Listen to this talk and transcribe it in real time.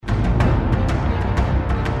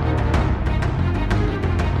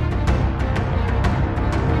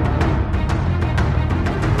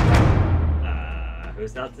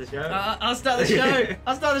the show? I'll start the show.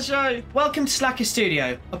 I'll start the show. Welcome to Slacker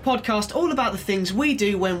Studio, a podcast all about the things we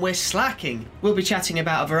do when we're slacking. We'll be chatting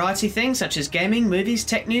about a variety of things such as gaming, movies,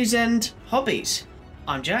 tech news, and hobbies.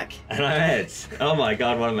 I'm Jack. And I'm Ed. Oh my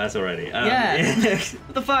god, what a mess already.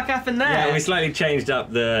 What the fuck happened there? Yeah, we slightly changed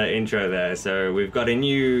up the intro there. So we've got a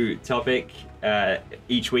new topic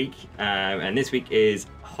each week, and this week is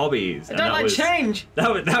hobbies. I don't like change.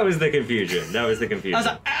 That was the confusion. That was the confusion. I was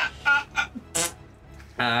like,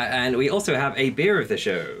 and we also have a beer of the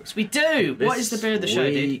show. So we do. What is the beer of the show,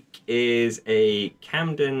 dude? This week is a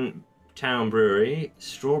Camden Town Brewery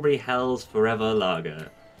Strawberry Hells Forever Lager.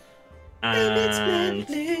 And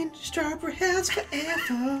Strawberry Hells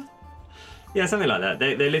Forever. Yeah, something like that.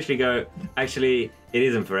 They literally go, actually, it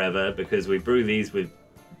isn't forever because we brew these with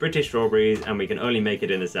British strawberries and we can only make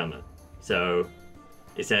it in the summer. So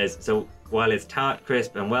it says, so while it's tart,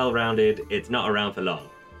 crisp and well-rounded, it's not around for long.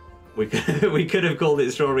 We could have called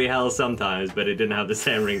it Strawberry Hell sometimes, but it didn't have the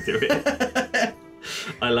same ring to it.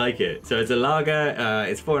 I like it. So it's a lager.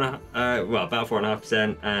 It's about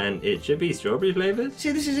 4.5%, and it should be strawberry flavored.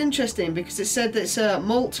 See, this is interesting because it said that it's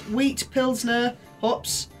malt, wheat, pilsner,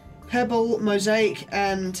 hops, pebble, mosaic,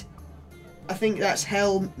 and I think that's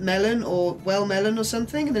hell melon or well melon or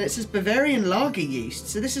something. And then it says Bavarian lager yeast.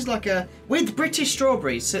 So this is like with British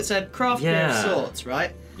strawberries. So it's a craft beer of sorts,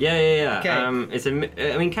 right? Yeah.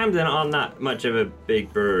 Okay. Camden aren't that much of a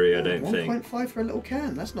big brewery, I don't think. 1.5 for a little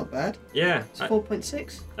can. That's not bad. Yeah. It's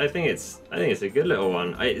 4.6. I think it's a good little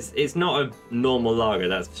one. It's not a normal lager,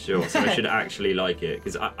 that's for sure. So I should actually like it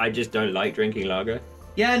because I just don't like drinking lager.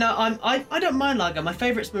 Yeah, no, I don't mind lager. My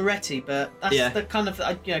favourite's Moretti, but that's the kind of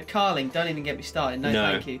Carling. Don't even get me started. No,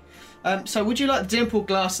 thank you. So would you like the dimple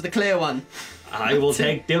glass or the clear one? I will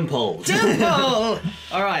take dimple. Dimple.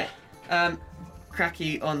 All right.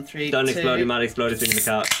 Cracky on 3, Don't 2. explode, might explode, it's in the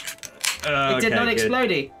car. It did not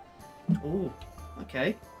explode. Ooh, okay.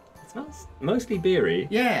 It smells mostly beery.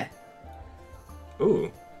 Yeah.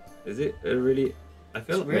 Ooh, is it really? I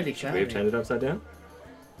feel it's really should we have turned it upside down?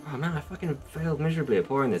 Oh man, I fucking failed miserably at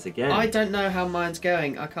pouring this again. I don't know how mine's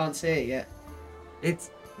going. I can't see it yet.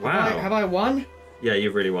 It's wow. Have I won? Yeah,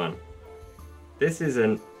 you've really won. This is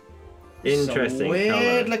an interesting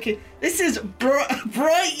weird looking. This is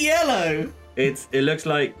bright yellow. It looks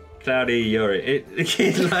like cloudy urine.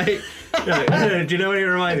 It's like no, do you know what it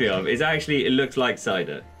reminds me of? It looks like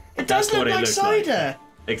cider. It does look like cider.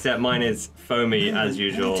 Except mine is foamy as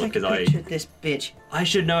usual because this bitch. I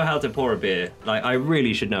should know how to pour a beer. Like I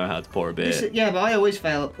really should know how to pour a beer. Yeah, but I always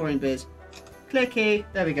fail at pouring beers. Clicky.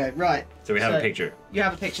 There we go. Right. So we have a picture. You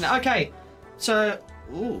have a picture now. Okay. So,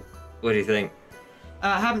 ooh. What do you think?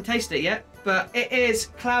 I haven't tasted it yet, but it is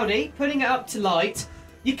cloudy. Putting it up to light.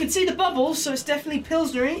 You can see the bubbles, so it's definitely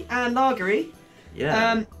pilsnery and lagery.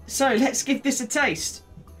 Yeah. So let's give this a taste.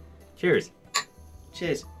 Cheers.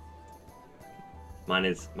 Cheers. Mine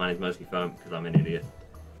is mostly foam because I'm an idiot.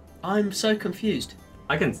 I'm so confused.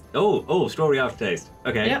 I can. Oh, strawberry aftertaste.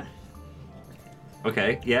 Okay. Yeah.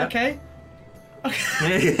 Okay. Yeah. Okay.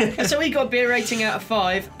 So we got beer rating out of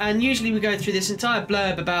 5, and usually we go through this entire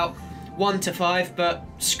blurb about 1 to 5, but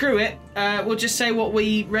screw it. We'll just say what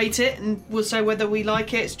we rate it, and we'll say whether we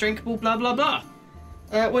like it, it's drinkable, blah blah blah.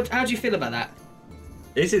 How do you feel about that?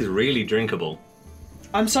 This is really drinkable.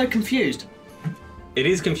 I'm so confused. It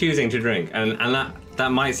is confusing to drink, and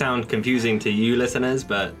that might sound confusing to you listeners,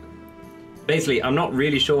 but basically I'm not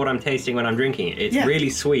really sure what I'm tasting when I'm drinking it. It's really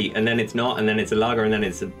sweet, and then it's not, and then it's a lager, and then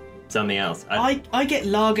it's something else. I get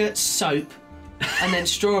lager, soap, and then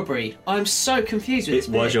strawberry. I'm so confused with this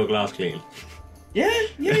beer. Was your glass clean? Yeah.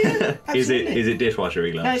 Is it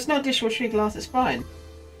dishwashery glass? No, it's not dishwashery glass. It's fine.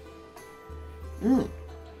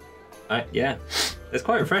 Yeah, it's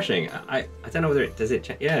quite refreshing. I don't know whether it does it.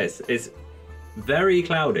 Yeah, it's very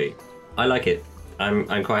cloudy. I like it.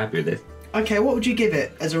 I'm quite happy with this. Okay, what would you give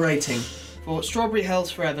it as a rating for Strawberry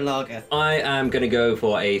Hells Forever Lager? I am going to go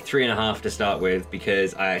for a 3.5 to start with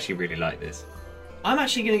because I actually really like this. I'm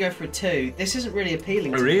actually going to go for a 2. This isn't really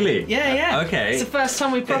appealing to me. Really? Yeah. Okay. It's the first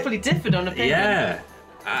time we properly differed on opinion. Yeah.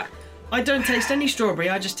 I don't taste any strawberry,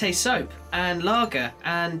 I just taste soap and lager,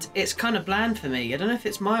 and it's kind of bland for me. I don't know if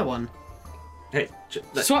it's my one. Hey,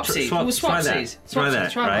 Swapsies. Swapsies. Try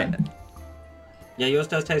that, right? Yeah, yours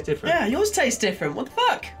does taste different. Yeah, yours tastes different. What the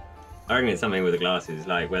fuck? I reckon it's something with the glasses,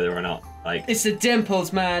 like whether or not, like... It's the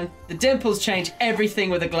dimples, man. The dimples change everything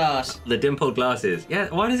with a glass. The dimpled glasses. Yeah,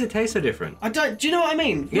 why does it taste so different? Do you know what I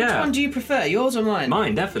mean? Which one do you prefer, yours or mine?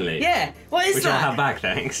 Mine, definitely. Yeah, what is Which that? I'll have back,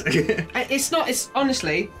 thanks. It's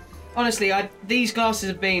honestly, these glasses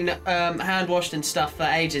have been hand washed and stuff for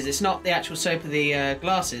ages. It's not the actual soap of the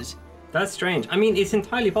glasses. That's strange. I mean, it's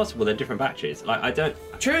entirely possible they're different batches. Like, I don't...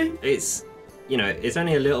 True. It's, you know, it's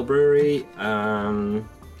only a little brewery.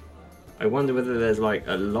 I wonder whether there's, like,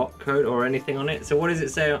 a lot code or anything on it. So what does it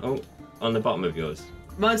say on the bottom of yours?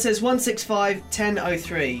 Mine says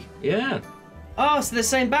 165-1003. Yeah. Oh, so the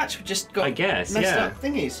same batch just got I guess, messed yeah. up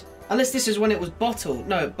thingies. Unless this is when it was bottled.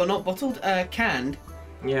 No, but not bottled, canned.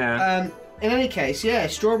 Yeah. In any case, yeah,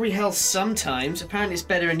 Strawberry Hell sometimes. Apparently it's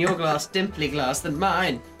better in your glass, dimply glass, than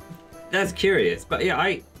mine. That's curious. But yeah,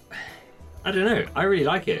 I don't know. I really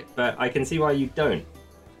like it, but I can see why you don't.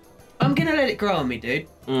 I'm gonna let it grow on me, dude.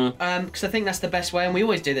 Mm. Because I think that's the best way, and we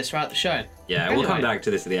always do this throughout the show. Yeah, Anyway. we'll come back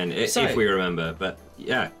to this at the end, So- if we remember. But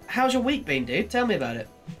yeah. How's your week been, dude? Tell me about it.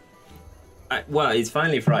 Well, it's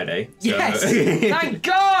finally Friday. So Yes! Thank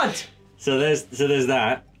God! So there's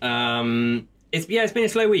that. It's been a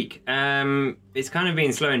slow week. It's kind of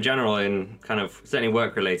been slow in general, and kind of certainly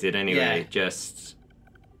work related anyway. Yeah.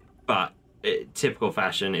 But typical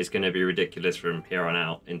fashion is going to be ridiculous from here on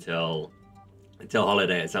out until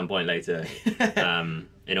holiday at some point later,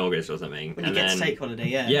 in August or something. When you get to take holiday,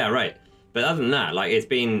 yeah. Yeah, right. But other than that, like, it's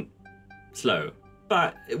been slow.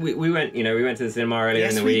 But we went to the cinema earlier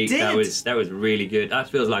Yes, in the we week. did. That was really good. That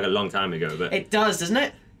feels like a long time ago, but It does, doesn't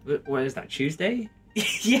it? what is that, Tuesday?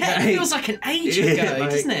 Yeah, it feels like an age ago,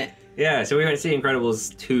 Like- doesn't it? Yeah, so we went to see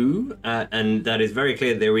Incredibles 2, and that is very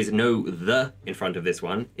clear there is no "the" in front of this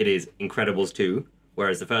one. It is Incredibles 2,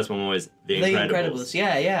 whereas the first one was The Incredibles.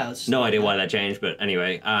 Yeah. I was- No idea why that changed, but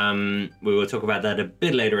anyway, we will talk about that a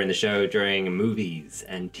bit later in the show during movies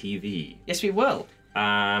and TV. Yes, we will.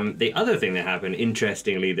 The other thing that happened,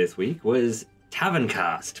 interestingly, this week was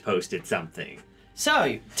Taverncast posted something.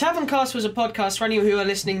 So, Taverncast was a podcast, for any who are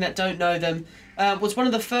listening that don't know them, was one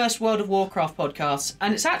of the first World of Warcraft podcasts,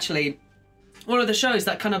 and it's actually one of the shows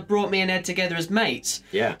that kind of brought me and Ed together as mates.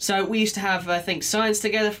 Yeah. So we used to have, I think, science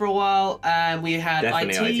together for a while, and we had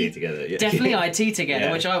Definitely IT together. Yeah. Definitely IT together,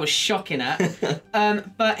 Yeah. which I was shocking at.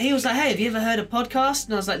 But he was like, hey, have you ever heard a podcast?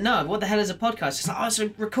 And I was like, no, what the hell is a podcast? He's like, oh, it's a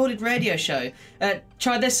recorded radio show.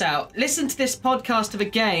 Try this out. Listen to this podcast of a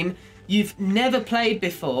game you've never played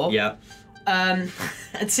before. Yeah. And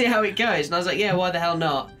see how it goes. And I was like, yeah, why the hell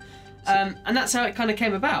not? And that's how it kind of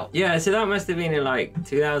came about. Yeah, so that must have been in like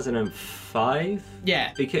 2005.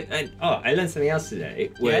 Yeah. Because I learned something else today,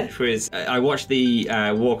 which was I watched the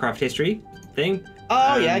Warcraft history thing.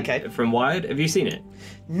 Oh, yeah, okay. From Wired. Have you seen it?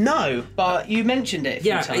 No, but you mentioned it a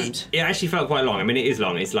few times. It actually felt quite long. I mean, it is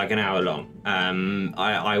long. It's like an hour long.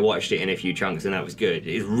 I watched it in a few chunks, and that was good.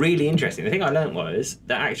 It's really interesting. The thing I learned was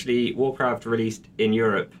that actually Warcraft released in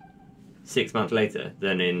Europe 6 months later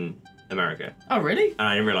than in America. Oh, really? And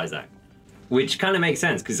I didn't realise that. Which kind of makes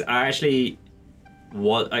sense, because I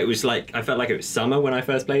felt like it was summer when I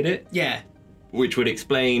first played it, Yeah. which would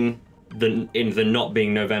explain the not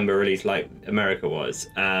being November release like America was.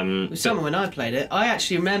 It was summer when I played it. I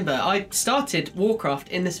actually remember I started Warcraft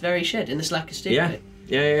in this very shed, in this Slacker studio.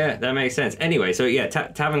 Yeah, that makes sense. Anyway, so yeah,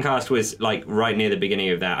 Taverncast was like right near the beginning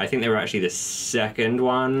of that. I think they were actually the second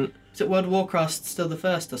one. Is it World of Warcraft still the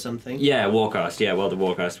first or something? Yeah, Warcast. Yeah, World of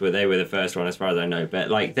Warcast. They were the first one, as far as I know. But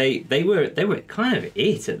like they were kind of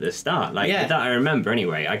it at the start. Like Yeah. that I remember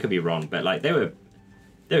anyway. I could be wrong, but like they were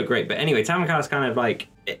great. But anyway, Taverncast kind of like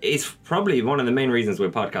it's probably one of the main reasons we're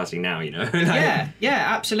podcasting now. You know. Like, yeah,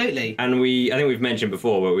 absolutely. And I think we've mentioned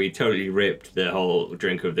before, where we totally ripped the whole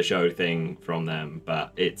drink of the show thing from them.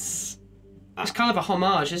 But it's kind of a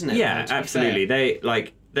homage, isn't it? yeah, to be absolutely. fair?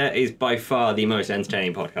 That is by far the most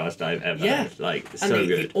entertaining podcast I've ever heard. Like, And so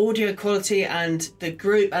good. the audio quality and the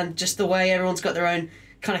group and just the way everyone's got their own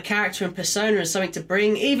kind of character and persona and something to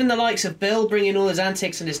bring. Even the likes of Bill bringing all his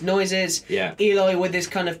antics and his noises. Yeah. Eloy with his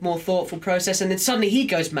kind of more thoughtful process. And then suddenly he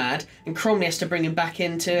goes mad and Cromley has to bring him back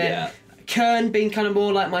into it. Yeah. Kern being kind of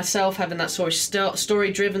more like myself, having that sort of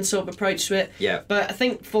story-driven sort of approach to it. Yeah. But I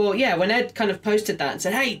think when Ed kind of posted that and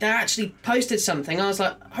said, hey, they actually posted something, I was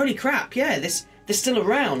like, holy crap, yeah, they're still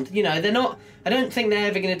around. You know, they're not... I don't think they're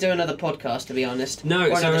ever going to do another podcast, to be honest. No,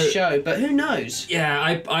 or another so- show, but who knows?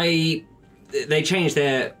 Yeah, they changed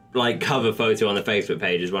their like cover photo on the Facebook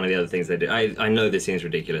page is one of the other things they did. I know this seems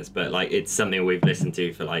ridiculous, but like it's something we've listened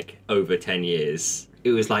to for like over 10 years.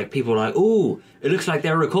 It was like people were like, "Ooh, it looks like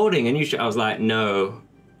they're recording," and I was like, "No,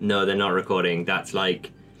 they're not recording. That's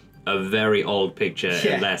like a very old picture,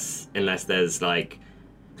 Yeah. unless there's like."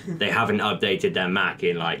 They haven't updated their Mac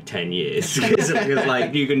in like 10 years because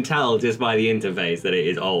like you can tell just by the interface that it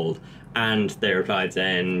is old. And they replied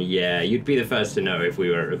saying, "Yeah, you'd be the first to know if we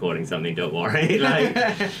were recording something. Don't worry." Like,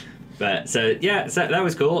 But so that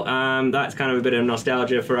was cool. That's kind of a bit of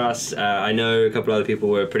nostalgia for us. I know a couple other people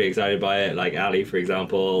were pretty excited by it, like Ali, for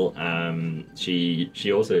example.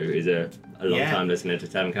 She also is a long time listener to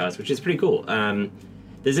Taverncast, which is pretty cool.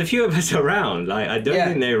 There's a few of us around. Like, I don't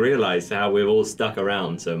think they realise how we've all stuck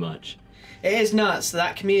around so much. It is nuts.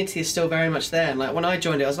 That community is still very much there. And like when I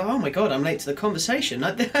joined it, I was like, oh my god, I'm late to the conversation.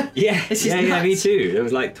 Like, this is nuts. Me too. There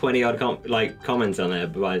was like 20 odd comments on there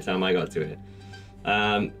by the time I got to it.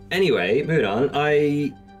 Anyway, moving on.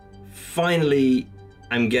 I finally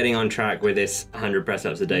am getting on track with this 100 press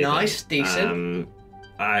ups a day. Nice, decent.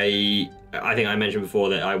 I think I mentioned before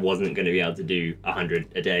that I wasn't going to be able to do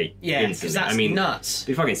 100 a day. Yeah, because that's nuts. It'd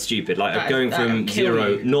be fucking stupid. Like going from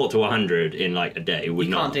 0 to 100 in like a day would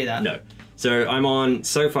not. You can't do that. No. So I'm on,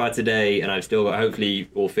 so far today, and I've still got, hopefully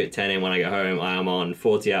will fit 10 in when I get home, I am on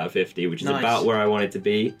 40 out of 50, which is about where I wanted to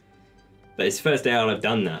be. But it's the first day I've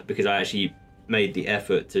done that because I actually made the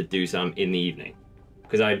effort to do some in the evening.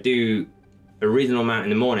 Because I do a reasonable amount in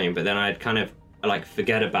the morning, but then I'd kind of like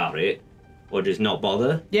forget about it or just not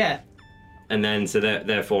bother. Yeah. And then, so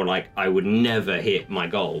therefore, like, I would never hit my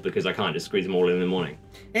goal because I can't just squeeze them all in the morning.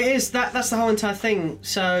 It is that's the whole entire thing.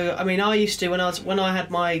 So I mean, I used to when I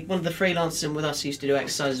had one of the freelancers with us who used to do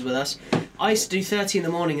exercises with us. I used to do 30 in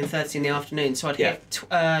the morning and 30 in the afternoon. So I'd hit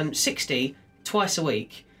 60 twice a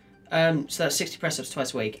week. So that's 60 press ups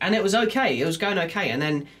twice a week, and it was okay. It was going okay, and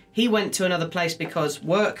then he went to another place because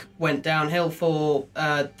work went downhill for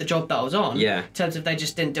the job that I was on. Yeah. In terms of they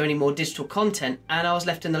just didn't do any more digital content, and I was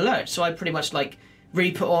left in the lurch. So I pretty much like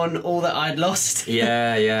re-put on all that I'd lost.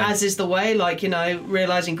 Yeah. As is the way, like, you know,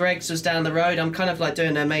 realising Greg's was down the road, I'm kind of like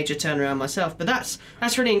doing a major turnaround myself. But that's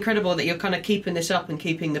really incredible that you're kind of keeping this up and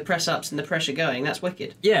keeping the press ups and the pressure going. That's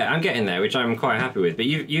wicked. Yeah, I'm getting there, which I'm quite happy with. But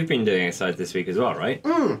you've been doing exercise this week as well, right?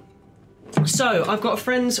 So, I've got a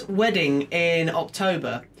friend's wedding in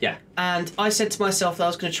October. Yeah. And I said to myself that I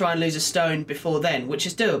was going to try and lose a stone before then, which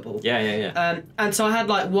is doable. Yeah. And so I had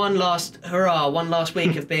like one last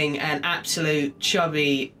week of being an absolute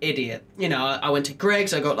chubby idiot. You know, I went to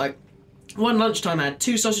Greg's, I got like one lunchtime, I had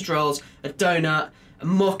 2 sausage rolls, a donut, a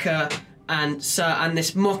mocha, and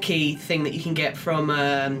this mochi thing that you can get from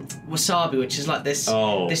Wasabi, which is like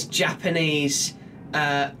this Japanese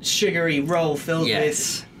sugary roll filled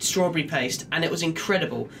with strawberry paste, and it was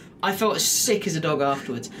incredible. I felt as sick as a dog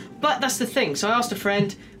afterwards. But that's the thing. So I asked a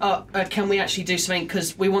friend, can we actually do something?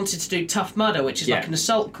 Because we wanted to do Tough Mudder, which is like an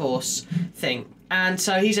assault course thing. And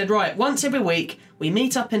so he said, right, once every week, we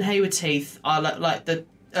meet up in Hayward Heath, like the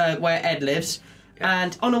where Ed lives,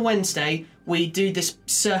 and on a Wednesday, we do this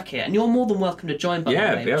circuit. And you're more than welcome to join, by the way.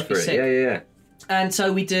 Yeah, go for it. Yeah. And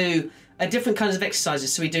so we do different kinds of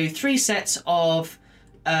exercises. So we do 3 sets of...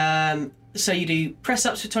 so you do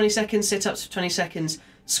press-ups for 20 seconds, sit-ups for 20 seconds,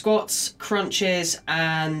 squats, crunches,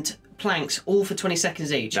 and planks, all for 20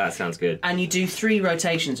 seconds each. That sounds good. And you do 3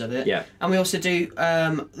 rotations of it. Yeah. And we also do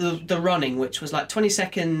the running, which was like 20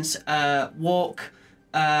 seconds walk,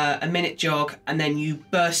 a minute jog, and then you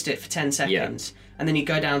burst it for 10 seconds. Yeah. And then you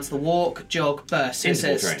go down to the walk, jog, burst. So it's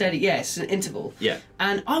a steady, it's an interval. Yeah.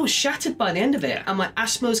 And I was shattered by the end of it, and my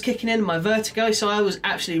asthma was kicking in, my vertigo, so I was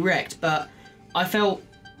absolutely wrecked. But I felt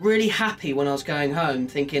really happy when I was going home,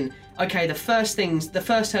 thinking, okay, the first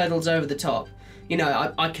hurdle's over the top. You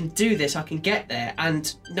know, I can do this, I can get there.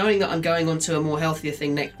 And knowing that I'm going on to a more healthier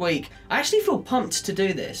thing next week, I actually feel pumped to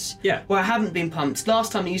do this. Yeah. Where I haven't been pumped.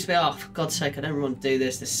 Last time it used to be, oh, for God's sake, I don't want to do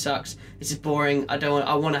this. This sucks. This is boring. I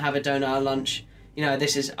want to have a donut at lunch. You know,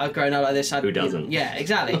 I've grown up like this. Who doesn't? Yeah,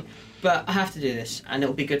 exactly. But I have to do this, and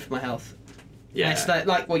it'll be good for my health. Yeah. And it's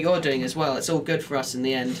like what you're doing as well. It's all good for us in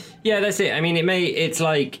the end. Yeah, that's it. I mean, it's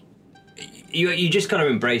like you just kind of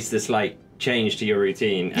embrace this like change to your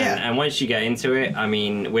routine, and once you get into it, I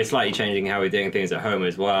mean, we're slightly changing how we're doing things at home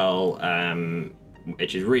as well,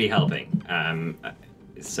 which is really helping.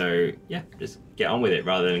 So yeah, just get on with it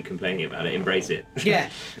rather than complaining about it. Embrace it. Yeah,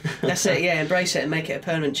 that's it. Yeah, embrace it and make it a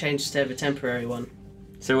permanent change instead of a temporary one.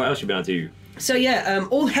 So what else you been up to? So yeah,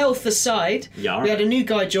 all health aside, we had a new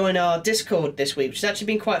guy join our Discord this week, which has actually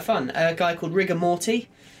been quite fun. A guy called Rigor Morty.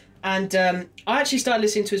 And I actually started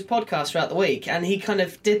listening to his podcast throughout the week, and he kind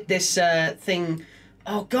of did this thing.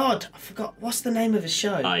 Oh God, I forgot. What's the name of his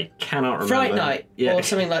show? I cannot remember. Fright Night, or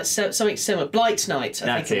something like something similar. Blight Night,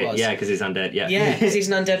 I think it was. Yeah, because he's undead. Yeah. Yeah, because he's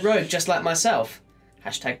an undead rogue, just like myself.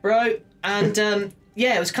 #bro. And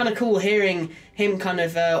yeah, it was kind of cool hearing him kind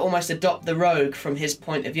of almost adopt the rogue from his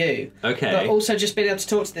point of view. Okay. But also just being able to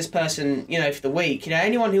talk to this person, you know, for the week. You know,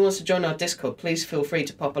 anyone who wants to join our Discord, please feel free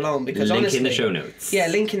to pop along, because link in the show notes. Yeah,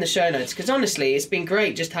 link in the show notes, because honestly, it's been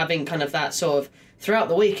great just having kind of that sort of throughout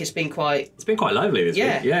the week it's been quite lively this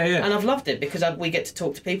week. Yeah. And I've loved it because we get to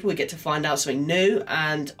talk to people, we get to find out something new,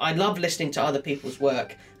 and I love listening to other people's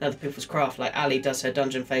work and other people's craft. Like Ali does her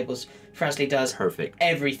Dungeon Fables, Frasley does perfect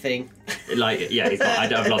everything. I've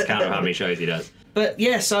lost count of how many shows he does. But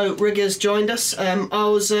yeah, so Riggers joined us. I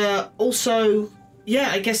was also,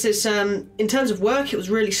 I guess it's in terms of work, it was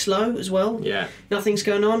really slow as well. Yeah, nothing's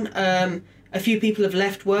going on. A few people have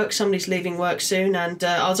left work, somebody's leaving work soon, and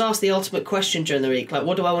I was asked the ultimate question during the week, like,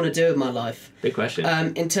 what do I want to do with my life? Big question.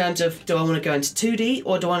 In terms of, do I want to go into 2D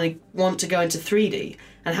or do I want to go into 3D?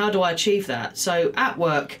 And how do I achieve that? So at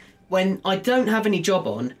work, when I don't have any job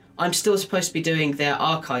on, I'm still supposed to be doing their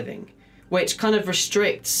archiving, which kind of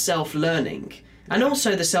restricts self-learning. And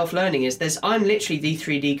also the self-learning is, I'm literally the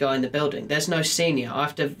 3D guy in the building. There's no senior. I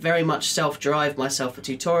have to very much self-drive myself for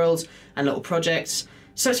tutorials and little projects.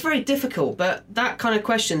 So it's very difficult, but that kind of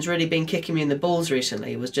question's really been kicking me in the balls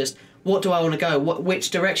recently, was just, what do I want to go?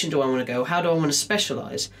 Which direction do I want to go? How do I want to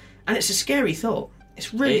specialise? And it's a scary thought.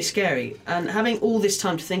 It's really scary. And having all this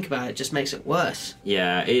time to think about it just makes it worse.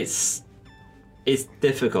 Yeah, it's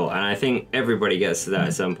difficult. And I think everybody gets to that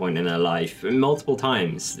at some point in their life. Multiple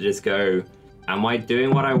times. Just go, am I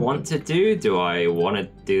doing what I want to do? Do I want to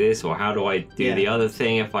do this? Or how do I do the other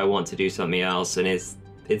thing if I want to do something else? And it's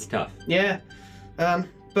tough. Yeah.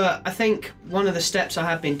 But I think one of the steps I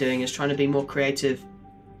have been doing is trying to be more creative,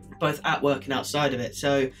 both at work and outside of it.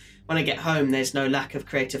 So when I get home, there's no lack of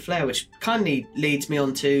creative flair, which kindly leads me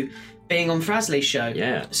on to being on Frasley's show.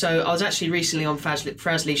 Yeah. So I was actually recently on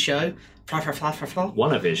Frasley's show.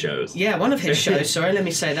 One of his shows. Yeah, one of his shows, sorry, let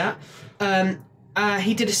me say that.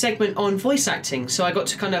 He did a segment on voice acting, so I got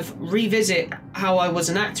to kind of revisit how I was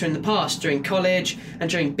an actor in the past, during college and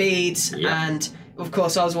during Beads, and of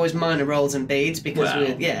course I was always minor roles in Beads because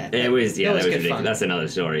it was good fun. That's another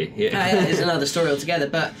story. It's another story altogether,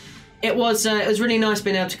 but it was really nice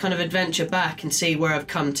being able to kind of adventure back and see where I've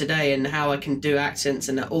come today and how I can do accents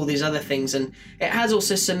and all these other things, and it has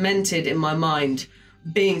also cemented in my mind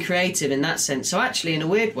being creative in that sense. So actually, in a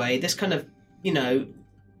weird way, this kind of,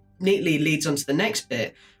 neatly leads on to the next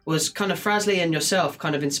bit, was kind of Frasley and yourself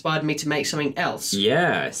kind of inspired me to make something else.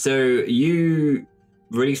 Yeah, so you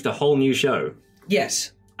released a whole new show.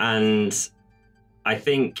 Yes. And I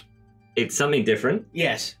think it's something different.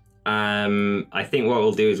 Yes. I think what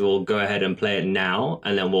we'll do is we'll go ahead and play it now,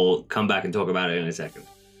 and then we'll come back and talk about it in a second.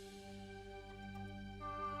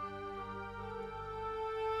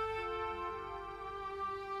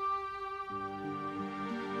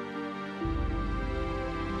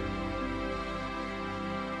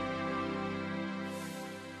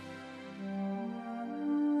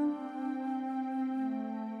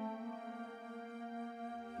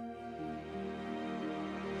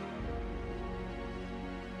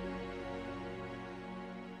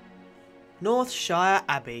 Northshire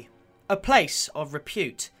Abbey, a place of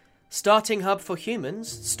repute, starting hub for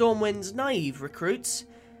humans, Stormwind's naive recruits.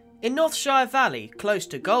 In Northshire Valley, close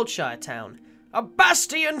to Goldshire Town, a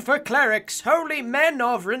bastion for clerics, holy men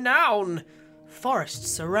of renown. Forest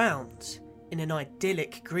surrounds, in an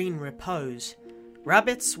idyllic green repose.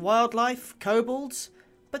 Rabbits, wildlife, kobolds,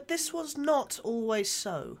 but this was not always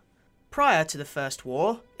so. Prior to the First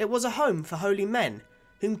War, it was a home for holy men,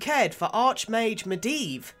 whom cared for Archmage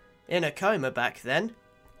Medivh, in a coma back then.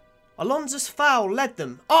 Alonzus Fowl led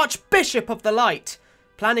them, Archbishop of the Light,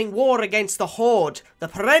 planning war against the Horde, the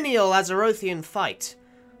perennial Azerothian fight.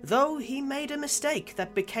 Though he made a mistake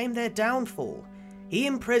that became their downfall. He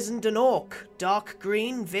imprisoned an orc, dark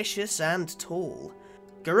green, vicious and tall.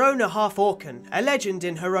 Garona Half-Orcan, a legend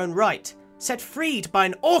in her own right, set freed by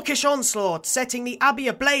an orcish onslaught, setting the abbey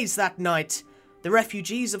ablaze that night. The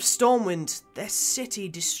refugees of Stormwind, their city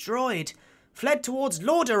destroyed, fled towards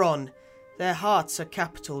Lordaeron, their hearts a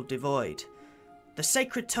capital devoid. The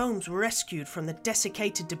sacred tomes were rescued from the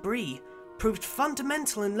desiccated debris, proved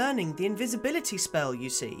fundamental in learning the invisibility spell, you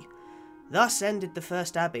see. Thus ended the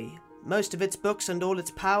First Abbey. Most of its books and all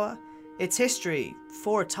its power, its history,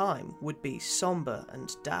 for a time, would be sombre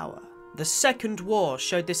and dour. The Second War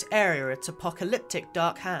showed this area its apocalyptic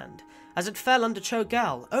dark hand, as it fell under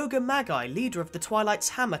Cho'Gall, Ogre Magi, leader of the Twilight's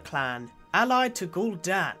Hammer clan, allied to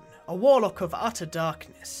Gul'dan, a warlock of utter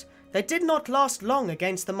darkness. They did not last long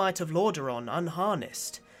against the might of Lordaeron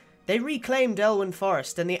unharnessed. They reclaimed Elwyn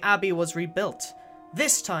Forest and the abbey was rebuilt,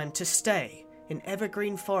 this time to stay in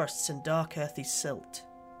evergreen forests and dark earthy silt.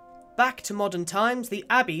 Back to modern times, the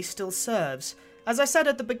abbey still serves, as I said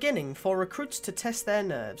at the beginning, for recruits to test their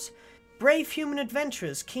nerves. Brave human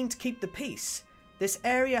adventurers keen to keep the peace. This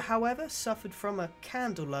area, however, suffered from a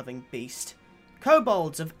candle-loving beast.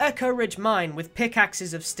 Kobolds of Echo Ridge Mine with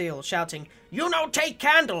pickaxes of steel, shouting, "You no take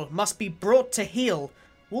candle, must be brought to heel."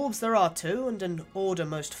 Wolves there are too, and an order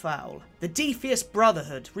most foul. The Defious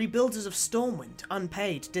Brotherhood, rebuilders of Stormwind,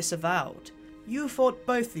 unpaid, disavowed. You fought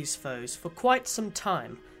both these foes for quite some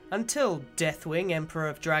time, until Deathwing, Emperor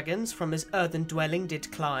of Dragons, from his earthen dwelling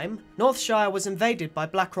did climb. Northshire was invaded by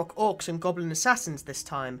Blackrock Orcs and Goblin Assassins this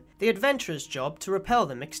time. The adventurer's job to repel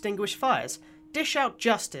them, extinguish fires, dish out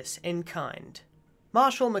justice in kind.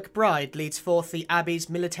 Marshal McBride leads forth the Abbey's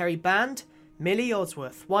military band. Millie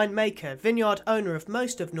Osworth, winemaker, vineyard owner of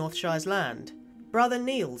most of Northshire's land. Brother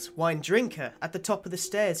Niels, wine drinker, at the top of the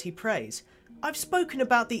stairs he prays. I've spoken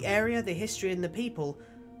about the area, the history and the people,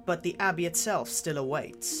 but the Abbey itself still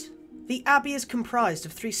awaits. The Abbey is comprised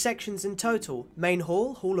of 3 sections in total, Main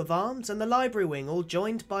Hall, Hall of Arms and the Library Wing, all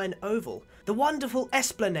joined by an oval. The wonderful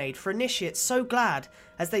esplanade for initiates so glad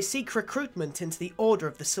as they seek recruitment into the Order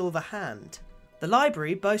of the Silver Hand. The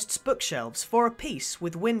library boasts bookshelves 4 apiece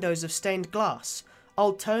with windows of stained glass,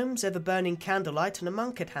 old tomes, ever-burning candlelight and a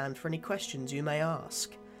monk at hand for any questions you may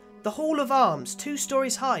ask. The Hall of Arms, 2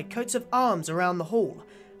 stories high, coats of arms around the hall,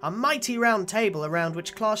 a mighty round table around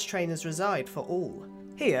which class trainers reside for all.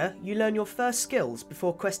 Here, you learn your first skills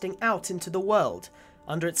before questing out into the world.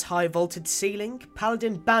 Under its high vaulted ceiling,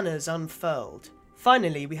 paladin banners unfurled.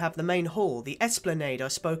 Finally, we have the main hall, the esplanade I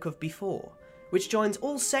spoke of before, which joins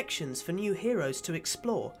all sections for new heroes to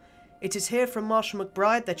explore. It is here from Marshal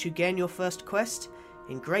McBride that you gain your first quest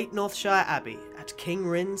in Great Northshire Abbey at King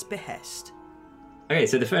Rin's behest. Okay,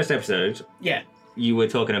 so the first episode, Yeah. you were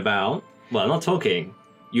talking about, well, not talking,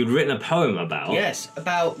 you'd written a poem about. Yes,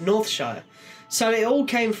 about Northshire. So it all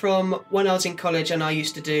came from when I was in college and I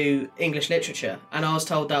used to do English literature, and I was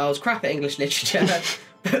told that I was crap at English literature,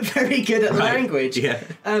 but very good at the Right, language. yeah.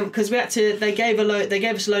 Because they gave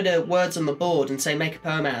us a load of words on the board and say make a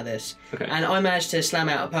poem out of this. Okay. And I managed to slam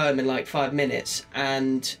out a poem in like 5 minutes,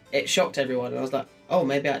 and it shocked everyone. And I was like, oh,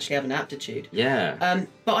 maybe I actually have an aptitude. Yeah.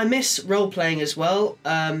 But I miss role playing as well.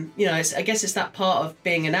 I guess it's that part of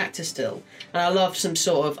being an actor still. And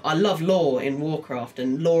I love lore in Warcraft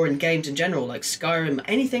and lore in games in general, like Skyrim.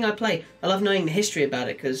 Anything I play, I love knowing the history about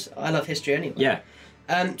it because I love history anyway. Yeah.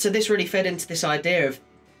 So this really fed into this idea of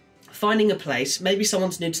finding a place. Maybe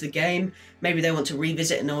someone's new to the game. Maybe they want to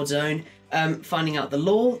revisit an old zone. Finding out the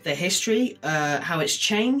lore, the history, how it's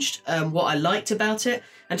changed, what I liked about it,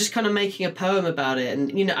 and just kind of making a poem about it.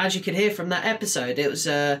 And, as you could hear from that episode, it was,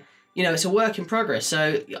 it's a work in progress.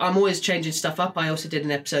 So I'm always changing stuff up. I also did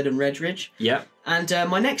an episode on Redridge. Yeah. And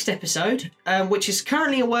my next episode, which is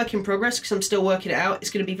currently a work in progress because I'm still working it out, it's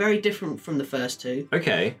going to be very different from the first 2.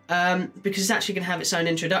 Okay. Because it's actually going to have its own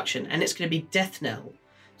introduction, and it's going to be Death Knell.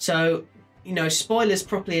 So, spoilers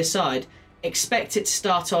properly aside, expect it to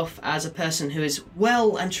start off as a person who is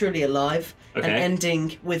well and truly alive, Okay. and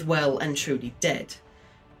ending with well and truly dead,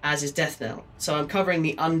 as is Death Knell. So I'm covering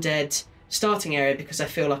the undead starting area because I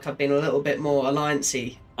feel like I've been a little bit more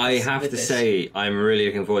alliance-y. I have with to this. say, I'm really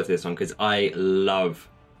looking forward to this one because I love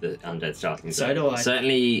the Undead starting zone. So do I.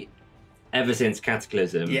 Certainly, ever since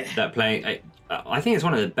Cataclysm, Yeah. that playing, I think it's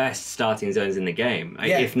one of the best starting zones in the game,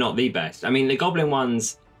 Yeah. if not the best. I mean, the Goblin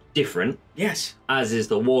one's different, Yes. as is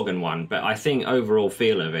the Worgen one, but I think overall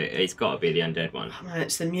feel of it, it's got to be the Undead one. Oh, man,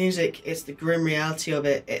 it's the music, it's the grim reality of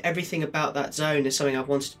it. Everything about that zone is something I've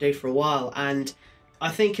wanted to do for a while, and I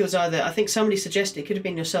think somebody suggested, it could have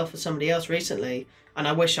been yourself or somebody else recently, and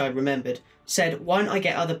I wish I remembered, said, why don't I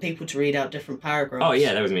get other people to read out different paragraphs? Oh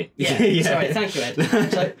yeah, that was me. Yeah, sorry, thank you,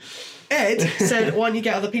 Ed. So, Ed said, why don't you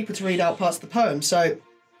get other people to read out parts of the poem? So,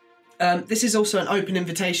 this is also an open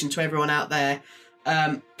invitation to everyone out there.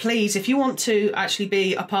 Please, if you want to actually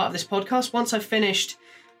be a part of this podcast, once I've finished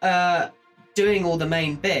doing all the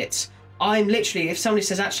main bits, I'm literally, if somebody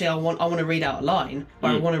says, actually, I want to read out a line, or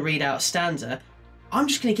I want to read out a stanza, I'm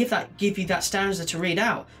just going to give you that stanza to read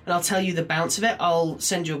out, and I'll tell you the bounce of it. I'll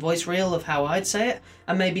send you a voice reel of how I'd say it,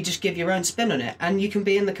 and maybe just give your own spin on it, and you can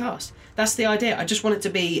be in the cast. That's the idea. I just want it to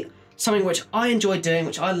be something which I enjoy doing,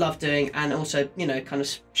 which I love doing, and also, kind of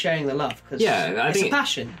sharing the love, because it's a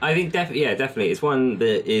passion. I think definitely. It's one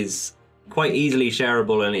that is quite easily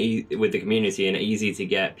shareable and with the community and easy to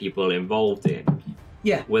get people involved in.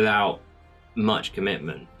 Yeah. Without much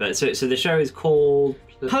commitment. But so the show is called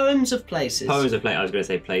Poems of Places. Poems of Places. I was going to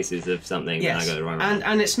say places of something, yes. and I got it wrong.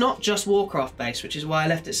 And it's not just Warcraft based, which is why I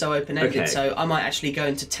left it so open-ended. Okay. So I might actually go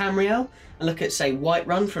into Tamriel and look at, say,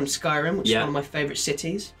 Whiterun from Skyrim, which is one of my favourite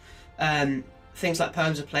cities. Things like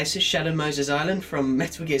Poems of Places, Shadow Moses Island from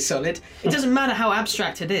Metal Gear Solid. It doesn't matter how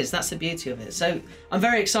abstract it is, that's the beauty of it. So I'm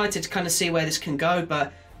very excited to kind of see where this can go,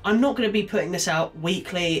 but I'm not going to be putting this out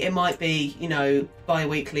weekly. It might be,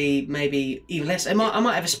 bi-weekly, maybe even less. I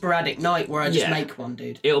might have a sporadic night where I just make one,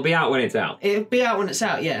 dude. It'll be out when it's out. It'll be out when it's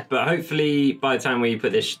out, yeah. But hopefully, by the time we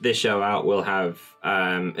put this show out, we'll have.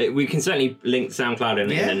 We can certainly link SoundCloud in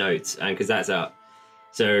the notes, because that's up.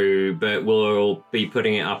 So, but we'll be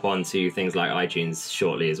putting it up onto things like iTunes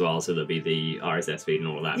shortly as well. So there'll be the RSS feed and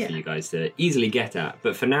all of that for you guys to easily get at.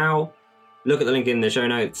 But for now, look at the link in the show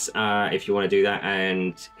notes if you want to do that,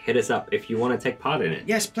 and hit us up if you want to take part in it.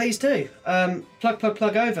 Yes, please do.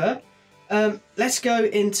 Plug over. Let's go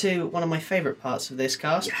into one of my favourite parts of this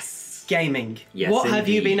cast. Yes. Gaming. Yes, what have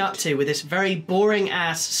you indeed. been up to with this very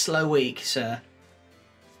boring-ass slow week, sir?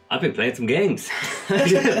 I've been playing some games.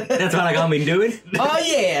 That's what I've been doing. Oh,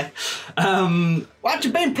 yeah. What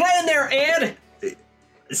you been playing there, Ed?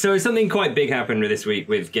 So something quite big happened this week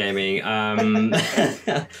with gaming. A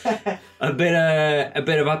bit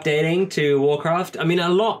of updating to Warcraft. I mean, a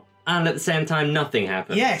lot, and at the same time, nothing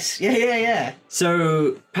happened. Yes, yeah.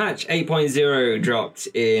 So patch 8.0 dropped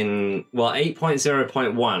in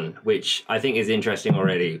 8.0.1, which I think is interesting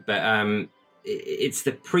already. But it's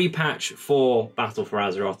the pre-patch for Battle for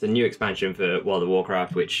Azeroth, the new expansion for World of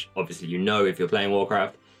Warcraft, which obviously if you're playing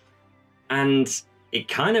Warcraft, and it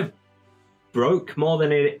kind of broke more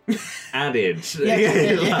than it added.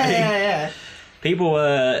 Yeah. People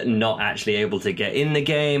were not actually able to get in the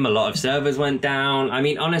game. A lot of servers went down. I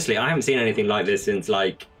mean, honestly, I haven't seen anything like this since,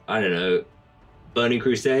 I don't know, Burning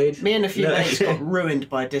Crusade. Me and a few mates got ruined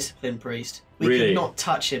by a Discipline Priest. We could not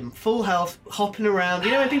touch him. Full health, hopping around.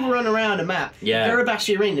 You know when people run around a map? Yeah.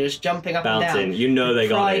 Garabashi Arena, just jumping up Bouncing. and down. You know they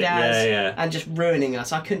got it. Yeah. And just ruining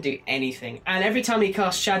us. I couldn't do anything. And every time he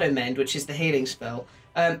cast Shadow Mend, which is the healing spell,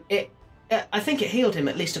 I think it healed him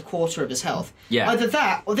at least a quarter of his health. Yeah. Either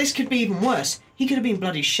that, or this could be even worse. He could have been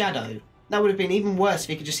bloody Shadow. That would have been even worse if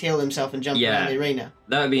he could just heal himself and jump around the arena.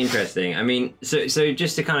 That would be interesting. I mean, so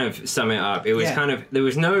just to kind of sum it up, it was there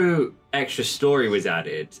was no extra story was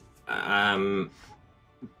added, but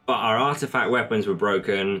our artifact weapons were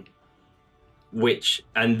broken,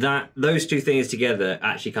 those two things together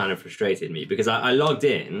actually kind of frustrated me, because I logged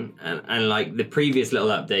in and the previous little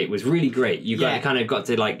update was really great. You kind of got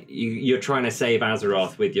to you're trying to save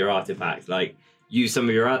Azeroth with your artifacts, use some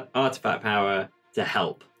of your artifact power to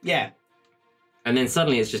help. Yeah. And then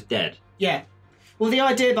suddenly it's just dead. Yeah. Well, the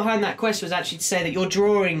idea behind that quest was actually to say that you're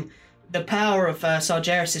drawing the power of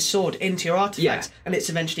Sargeras' sword into your artifacts, and it's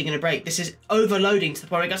eventually going to break. This is overloading to the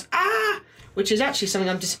point where it goes, which is actually something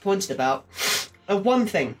I'm disappointed about. One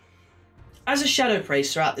thing. As a Shadow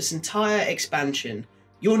Priest throughout this entire expansion,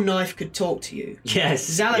 your knife could talk to you. Yes.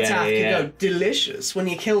 Xalatath could go delicious when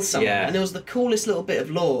you kill someone. Yeah. And there was the coolest little bit of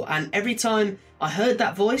lore. And every time I heard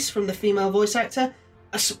that voice from the female voice actor,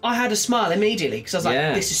 I had a smile immediately, because I was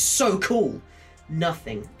like, this is so cool.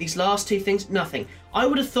 Nothing. These last two things, nothing. I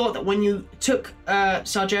would have thought that when you took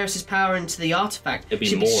Sargeras' power into the artifact,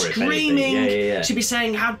 she'd be screaming, she'd be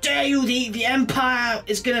saying, how dare you, the Empire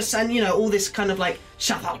is going to send, all this kind of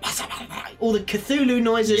all the Cthulhu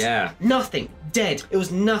noises. Yeah. Nothing. Dead. It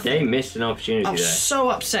was nothing. They missed an opportunity I was so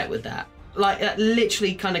upset with that. That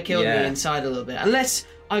literally kind of killed me inside a little bit. Unless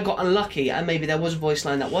I got unlucky and maybe there was a voice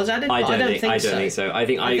line that was added, but I don't think so. I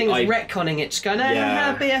think it was retconning it, just going,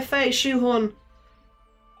 BFA, shoehorn.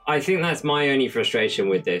 I think that's my only frustration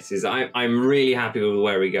with this, is I'm really happy with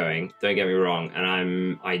where we're going, don't get me wrong,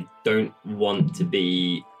 and I don't want to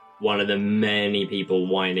be one of the many people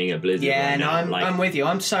whining at Blizzard right now. I'm with you.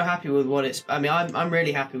 I'm so happy with what it's... I mean, I'm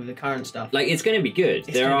really happy with the current stuff. It's going to be good.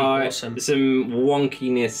 There are some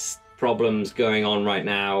wonkiness problems going on right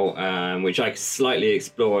now, which I slightly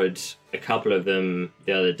explored a couple of them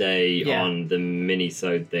the other day on the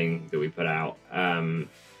mini-sode thing that we put out.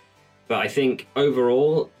 But I think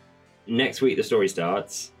overall, next week the story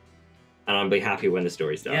starts, and I'll be happy when the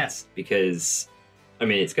story starts. Because, I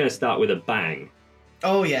mean, it's going to start with a bang.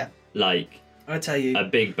 Oh, yeah. I tell you. A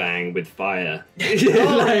big bang with fire.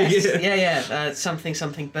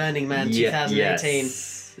 Something Burning Man 2018.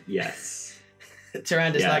 Yes.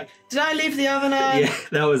 Tyranda's like, did I leave the oven on? Yeah,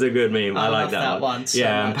 that was a good meme. I like that one so much.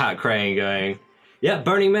 and Pat Crane going,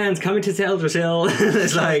 Burning Man's coming to Teldrassil.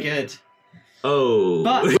 It's good. Oh.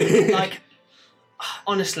 But,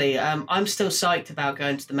 honestly, I'm still psyched about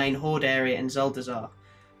going to the main Horde area in Zuldazar,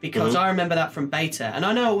 because I remember that from beta, and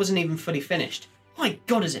I know it wasn't even fully finished. My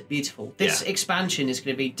God, is it beautiful. This expansion is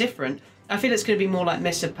going to be different. I feel it's going to be more like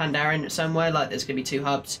Mists of Pandaria somewhere, there's going to be two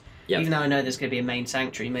hubs, even though I know there's going to be a main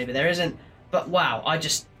sanctuary, maybe there isn't. But wow, I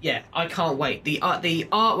can't wait. The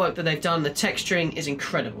artwork that they've done, the texturing is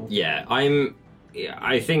incredible. Yeah,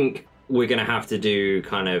 I think we're going to have to do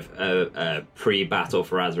kind of a pre-Battle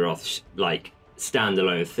for Azeroth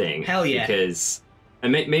standalone thing. Hell yeah. Because,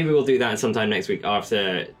 and maybe we'll do that sometime next week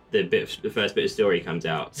after the first bit of story comes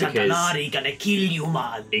out. Zatanari gonna kill you,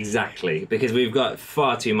 man. Exactly, because we've got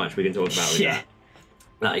far too much we can talk about with Yeah.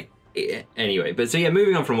 that. Anyway, but so yeah,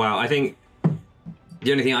 moving on from WoW, I think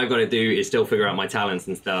the only thing I've got to do is still figure out my talents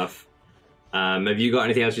and stuff. Have you got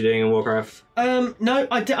anything else you're doing in Warcraft? No,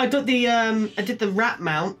 I did the rat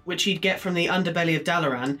mount, which you'd get from the underbelly of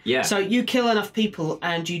Dalaran. Yeah. So you kill enough people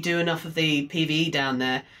and you do enough of the PvE down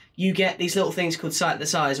there, you get these little things called Sight the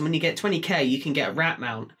Size, and when you get 20k, you can get a rat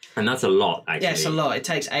mount. And that's a lot, actually. Yeah, it's a lot. It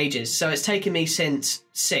takes ages. So it's taken me since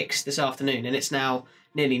 6 this afternoon, and it's now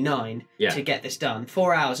nearly 9 to get this done.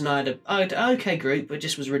 4 hours, and I had an okay group, but it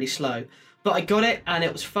just was really slow. But I got it, and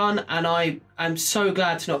it was fun, and I'm so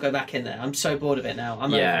glad to not go back in there. I'm so bored of it now.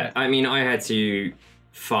 I'm over it. I mean, I had to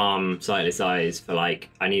farm Sightless Eyes for I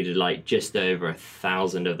needed just over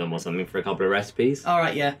 1,000 of them or something for a couple of recipes. All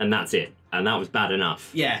right, yeah. And that's it. And that was bad enough.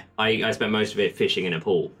 Yeah. I spent most of it fishing in a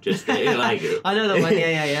pool. Just I know that one,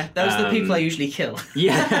 yeah. Those are the people I usually kill.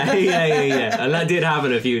 yeah. And that did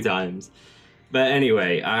happen a few times. But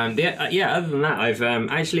anyway, other than that, I've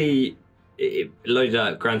actually loaded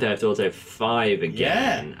up Grand Theft Auto 5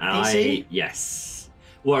 again. Yeah, PC? Yes.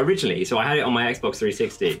 Well, originally, so I had it on my Xbox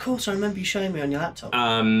 360. Of course, I remember you showing me on your laptop.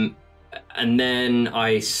 And then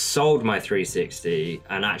I sold my 360,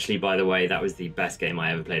 and actually, by the way, that was the best game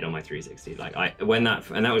I ever played on my 360.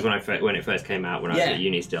 That was when it first came out when I was at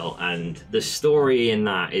uni still, and the story in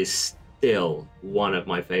that is still one of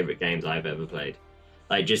my favorite games I've ever played.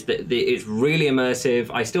 It's really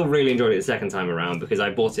immersive. I still really enjoyed it the second time around because I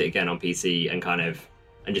bought it again on PC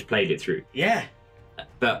and just played it through. Yeah.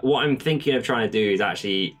 But what I'm thinking of trying to do is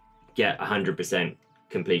actually get 100%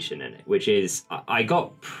 completion in it, which is I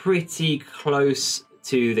got pretty close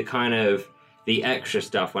to the extra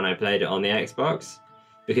stuff when I played it on the Xbox,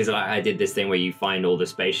 because I did this thing where you find all the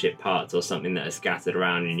spaceship parts or something that are scattered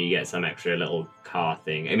around and you get some extra little car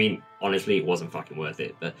thing. I mean, honestly, it wasn't fucking worth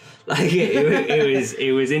it, but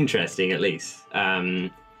it was interesting at least.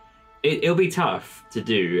 It'll be tough to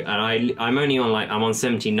do, and I'm only on I'm on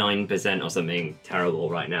 79% or something terrible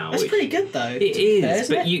right now. That's pretty good though. It is,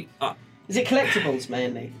 fair, but it? Is it collectibles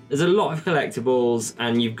mainly? There's a lot of collectibles,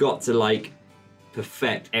 and you've got to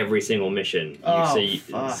perfect every single mission. So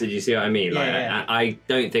do you see what I mean? Yeah. I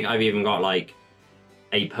don't think I've even got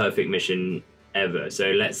a perfect mission ever.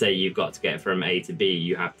 So let's say you've got to get from A to B,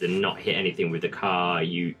 you have to not hit anything with the car.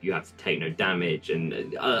 You have to take no damage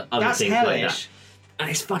and other things like that. And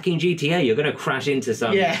it's fucking GTA. You're gonna crash into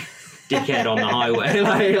some dickhead on the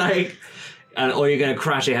highway, or you're going to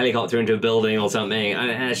crash a helicopter into a building or something, and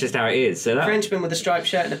that's just how it is. So that Frenchman with a striped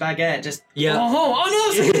shirt and a baguette, just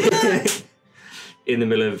in the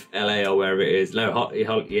middle of LA or wherever it is. No,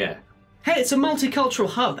 yeah. Hey, it's a multicultural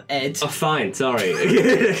hub, Ed. Oh, fine, sorry.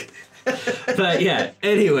 But yeah,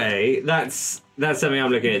 anyway, that's something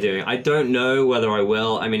I'm looking at doing. I don't know whether I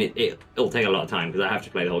will. I mean, it'll take a lot of time because I have to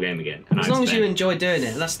play the whole game again. And as long as you enjoy doing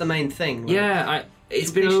it, that's the main thing. Right? Yeah,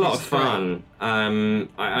 it's been a lot of fun.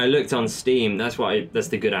 I looked on Steam. That's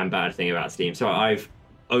the good and bad thing about Steam. So I've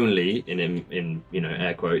only, in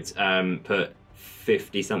air quotes, put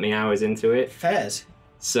 50 something hours into it. Fairs.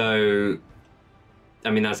 So,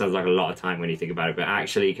 I mean, that sounds like a lot of time when you think about it, but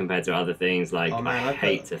actually compared to other things, I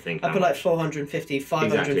hate to think. I put 450,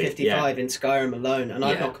 555 in Skyrim alone, and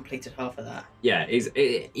I've not completed half of that. Yeah,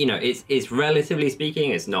 it's relatively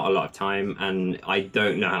speaking, it's not a lot of time, and I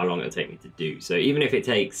don't know how long it'll take me to do. So even if it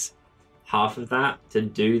takes half of that to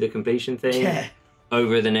do the completion thing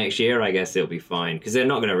over the next year, I guess it'll be fine, because they're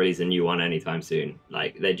not going to release a new one anytime soon.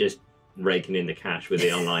 They're just raking in the cash with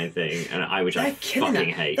the online thing, and which I fucking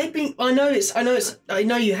hate. I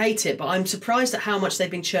know you hate it, but I'm surprised at how much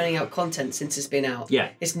they've been churning out content since it's been out. Yeah,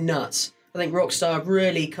 it's nuts. I think Rockstar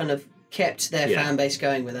really kind of kept their fan base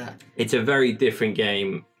going with that. It's a very different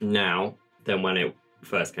game now than when it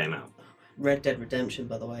first came out. Red Dead Redemption,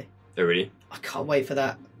 by the way. Oh, really? I can't wait for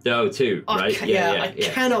that. Oh, too, right? I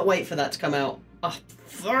cannot wait for that to come out.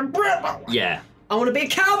 Yeah. I want to be a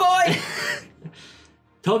cowboy!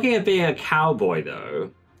 Talking of being a cowboy,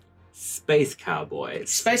 though, Space Cowboy.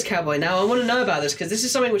 Space Cowboy. Now, I want to know about this, because this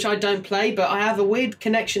is something which I don't play, but I have a weird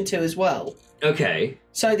connection to as well. Okay.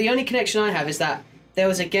 So the only connection I have is that there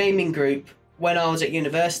was a gaming group when I was at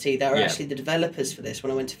university that were actually the developers for this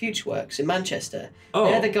when I went to FutureWorks in Manchester. Oh.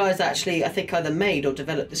 They're the guys that actually, I think, either made or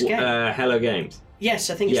developed this game. Hello Games.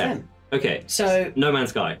 Yes, I think it's them. Okay. So No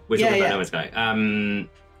Man's Sky. We're talking about No Man's Sky.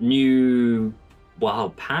 New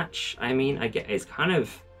Wild Patch. I mean, I get it's kind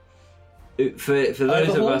of for those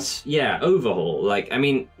Overhaul? of us. Yeah, Overhaul. I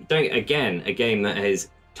mean, a game that has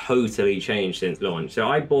totally changed since launch. So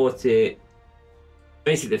I bought it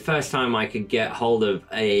basically the first time I could get hold of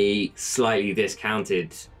a slightly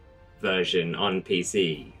discounted version on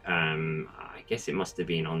PC. I guess it must have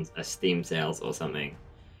been on a Steam sales or something.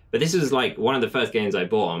 But this was like one of the first games I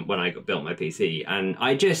bought on when I built my PC, and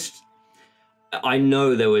I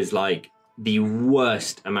know there was like the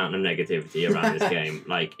worst amount of negativity around this game,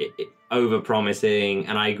 like over-promising,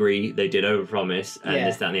 and I agree, they did over-promise, and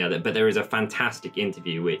this, that, and the other, but there is a fantastic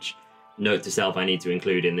interview, which, note to self, I need to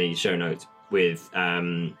include in the show notes, with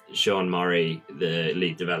Sean Murray, the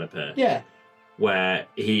lead developer, where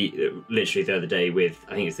he, literally the other day with,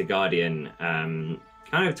 I think it's The Guardian, kind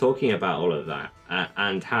of talking about all of that,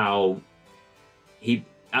 and how he,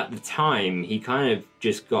 at the time, he kind of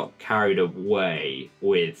just got carried away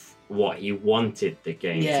with what he wanted the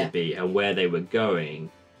game to be and where they were going,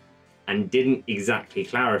 and didn't exactly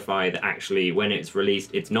clarify that actually when it's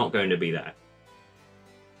released, it's not going to be that.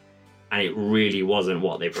 And it really wasn't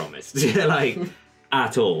what they promised, like,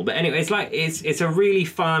 at all. But anyway, it's a really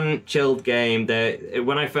fun, chilled game.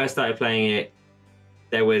 When I first started playing it,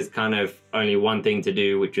 there was kind of only one thing to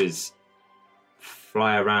do, which was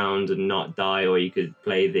fly around and not die, or you could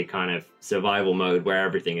play the kind of survival mode where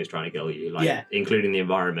everything is trying to kill you, like including the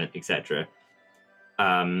environment, etc.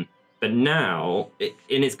 But now,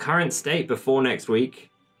 in its current state before next week,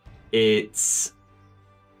 it's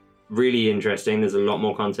really interesting. There's a lot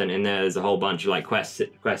more content in there. There's a whole bunch of like quest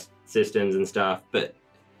systems and stuff. But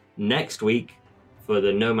next week, for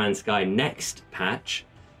the No Man's Sky Next patch,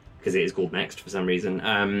 because it is called Next for some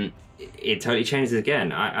reason, it totally changes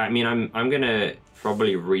again. I mean, I'm gonna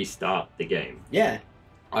probably restart the game. Yeah.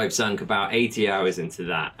 I've sunk about 80 hours into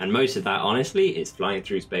that, and most of that, honestly, is flying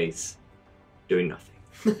through space, doing nothing.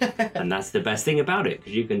 And that's the best thing about it,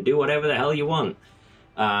 because you can do whatever the hell you want.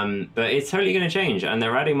 But it's totally going to change, and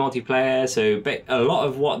they're adding multiplayer, so a lot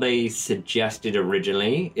of what they suggested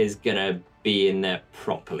originally is going to be in there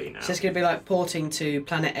properly now. So it's going to be like porting to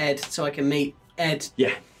Planet Ed, so I can meet Ed.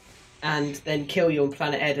 Yeah. And then kill you on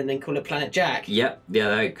Planet Ed and then call it Planet Jack. Yep,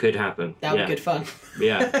 yeah, that could happen. That would be good fun.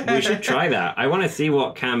 Yeah, we should try that. I want to see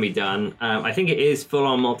what can be done. I think it is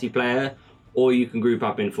full-on multiplayer, or you can group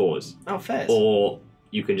up in fours. Oh, fair. Or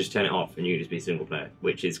you can just turn it off and you can just be single player,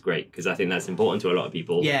 which is great, because I think that's important to a lot of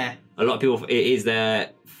people. Yeah. A lot of people, it is their,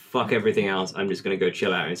 fuck everything else, I'm just going to go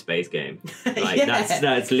chill out in a space game. Like,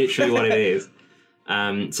 that's literally what it is.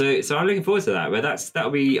 So I'm looking forward to that. But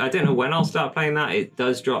that'll be, I don't know when I'll start playing that. It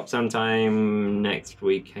does drop sometime next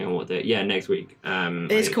week. Hang on, what day? Yeah, next week.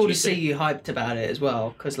 It's cool to see you hyped about it as well,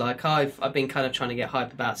 because like I've been kind of trying to get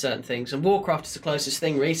hyped about certain things, and Warcraft is the closest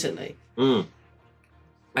thing recently.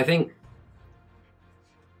 I think,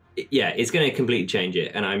 yeah, it's going to completely change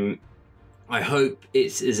it, and I hope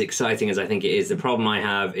it's as exciting as I think it is. The problem I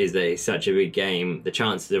have is that it's such a big game. The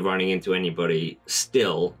chances of running into anybody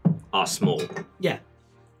still are small. Yeah.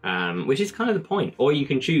 Which is kind of the point. Or you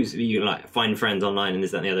can choose, you can like find friends online and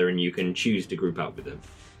this, that, and the other, and you can choose to group up with them.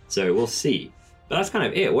 So we'll see. But that's kind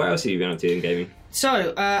of it. What else have you been up to in gaming?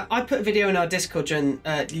 So, I put a video in our Discord during,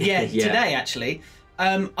 today actually.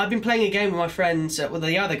 I've been playing a game with my friends,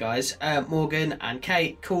 the other guys, Morgan and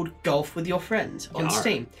Kate, called Golf with Your Friends on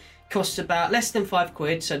Steam. Costs about less than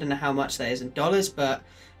 £5, so I don't know how much that is in dollars, but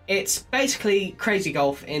it's basically Crazy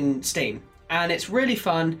Golf in Steam. And it's really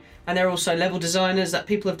fun, and they're also level designers that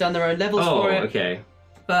people have done their own levels for it. Oh, okay.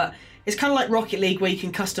 But it's kind of like Rocket League where you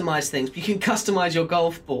can customise things, but you can customise your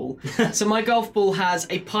golf ball. So my golf ball has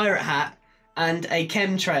a pirate hat and a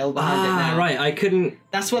chemtrail behind it now. Right, I couldn't...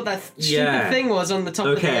 That's what that stupid thing was on the top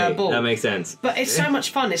of the ball. That makes sense. But it's so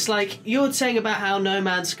much fun. It's like, you're saying about how No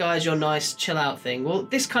Man's Sky is your nice chill-out thing. Well,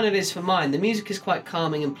 this kind of is for mine. The music is quite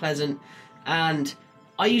calming and pleasant, and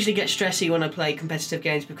I usually get stressy when I play competitive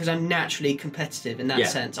games because I'm naturally competitive in that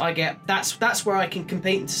sense. That's where I can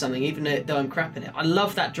compete into something, even though I'm crap in it. I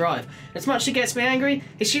love that drive. As much as it gets me angry,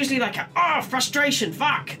 it's usually like frustration,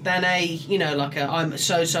 fuck, than I'm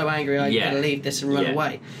so angry I gotta leave this and run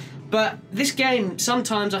away. But this game,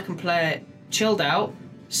 sometimes I can play it chilled out.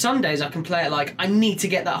 Some days I can play it like, I need to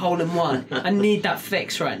get that hole in one. I need that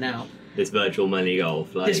fix right now. This virtual mini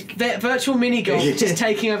golf. This virtual mini golf just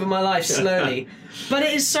taking over my life slowly. But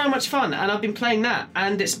it is so much fun, and I've been playing that,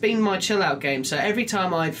 and it's been my chill out game. So every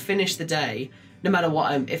time I finish the day, no matter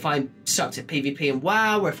what, if I'm sucked at PvP and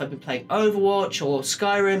WoW, or if I've been playing Overwatch or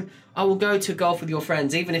Skyrim, I will go to Golf with Your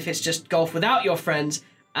Friends, even if it's just golf without your friends,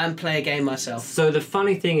 and play a game myself. So the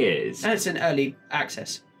funny thing is... And it's in early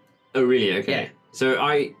access. Oh, really? Okay.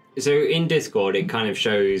 Yeah. So in Discord, it kind of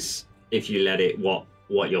shows, if you let it, what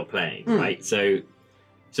you're playing, right? So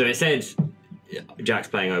it said Jack's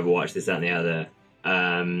playing Overwatch, this, that, and the other,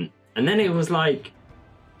 and then it was like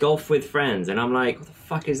golf with friends, and I'm like, what the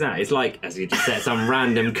fuck is that? It's like, as you just said, some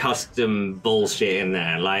random custom bullshit in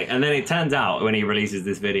there. Like, and then it turns out when he releases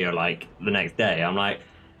this video, like the next day, I'm like,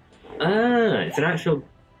 it's an actual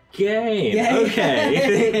game. Yeah. Okay,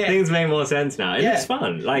 Yeah. things make more sense now. It looks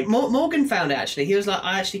fun. Like Morgan found it actually. He was like,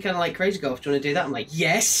 I actually kind of like Crazy Golf. Do you want to do that? I'm like,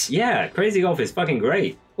 yes. yeah, Crazy Golf is fucking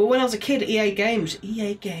great. Well, when I was a kid, EA Games.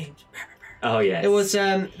 Oh yeah, It was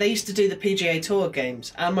they used to do the PGA Tour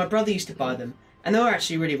games, and my brother used to buy them, and they were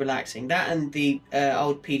actually really relaxing. That and the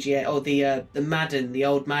old PGA or the Madden, the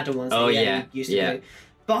old Madden ones. Oh, that EA yeah, used to yeah. do.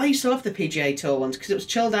 But I used to love the PGA Tour ones because it was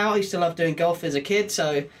chilled out. I used to love doing golf as a kid,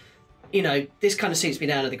 so you know this kind of suits me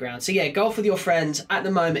down to the ground. So yeah, golf with your friends at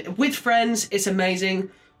the moment. With friends, it's amazing.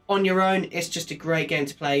 On your own, it's just a great game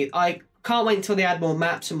to play. I can't wait until they add more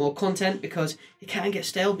maps and more content because it can get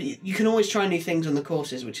stale, but you can always try new things on the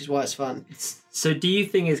courses, which is why it's fun. So do you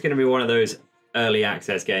think it's going to be one of those early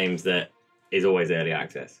access games that is always early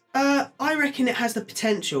access? I reckon it has the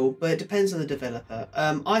potential, but it depends on the developer.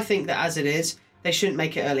 I think that as it is, they shouldn't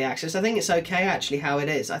make it early access. I think it's okay actually how it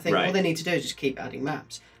is. I think all they need to do is just keep adding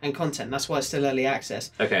maps and content. That's why it's still early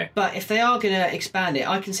access. Okay. But if they are going to expand it,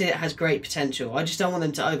 I can see it has great potential. I just don't want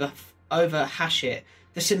them to over hash it.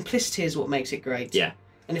 The simplicity is what makes it great. Yeah.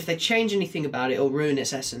 And if they change anything about it, it'll ruin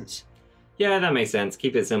its essence. Yeah, that makes sense.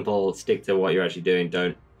 Keep it simple. Stick to what you're actually doing.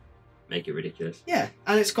 Don't make it ridiculous. Yeah,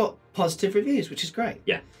 and it's got positive reviews, which is great.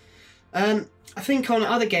 Yeah. I think on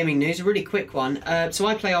other gaming news, a really quick one. So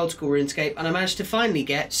I play old school RuneScape, and I managed to finally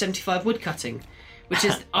get 75 woodcutting, which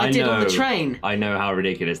is I did on the train. I know how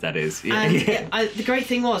ridiculous that is. Yeah. And the great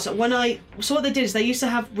thing was so what they did is they used to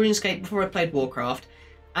have RuneScape before I played Warcraft,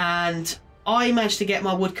 and I managed to get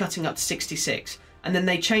my woodcutting up to 66. And then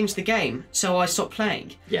they changed the game, so I stopped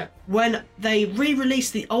playing. Yeah. When they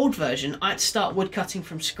re-released the old version, I had to start woodcutting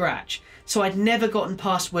from scratch. So I'd never gotten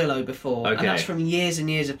past Willow before, Okay. and that's from years and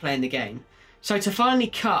years of playing the game. So to finally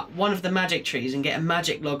cut one of the magic trees and get a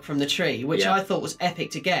magic log from the tree, which Yeah. I thought was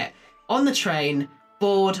epic to get, on the train,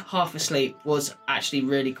 bored, half asleep, was actually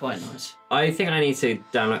really quite nice. I think I need to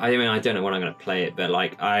download. I mean, I don't know when I'm going to play it, but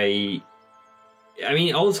like I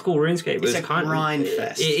mean, old school RuneScape was a kind grind of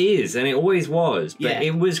fest. It is, and it always was. But Yeah.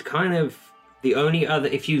 it was kind of the only other.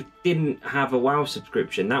 If you didn't have a WoW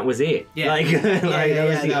subscription, that was it. Yeah. Like, that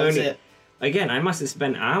was the that was only. it. Again, I must have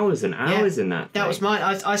spent hours and hours in that. That thing. was mine.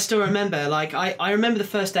 I still remember. Like I remember the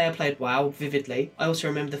first day I played WoW vividly. I also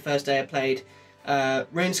remember the first day I played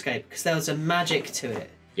RuneScape because there was a magic to it.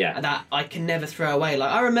 Yeah. That I can never throw away.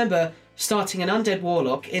 Like I remember starting an undead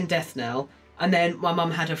warlock in Death Knell, and then my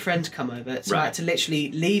mum had her friends come over, so I Right. had to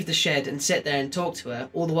literally leave the shed and sit there and talk to her.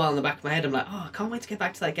 All the while in the back of my head, I'm like, oh, I can't wait to get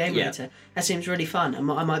back to that game Yeah. later. That seems really fun.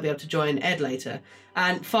 I might be able to join Ed later.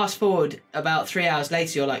 And fast forward about 3 hours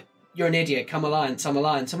later, you're like, you're an idiot. Come alliance. I'm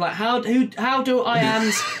alliance. I'm like, how do I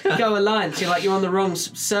ams go alliance? You're like, you're on the wrong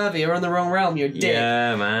server. You're on the wrong realm. You're a dick.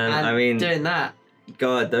 Yeah, man. And I mean, doing that,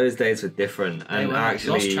 God, those days were different. they And were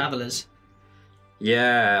actually, lost travellers.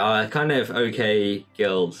 yeah, kind of okay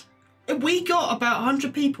guilds. We got about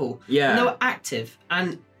 100 people. Yeah. And they were active.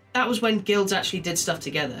 And that was when guilds actually did stuff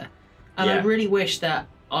together. And I Yeah. really wish that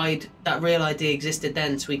that real ID existed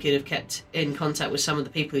then, so we could have kept in contact with some of the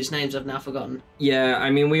people whose names I've now forgotten. Yeah, I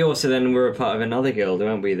mean, we also then were a part of another guild,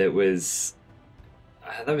 weren't we? That was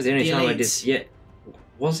the only The time I did. Elites. Yeah,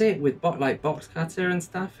 was it with box cutter and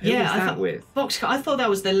stuff? Who Yeah, was I that thought- with? Boxcut. I thought that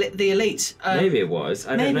was the Elites. Maybe it was.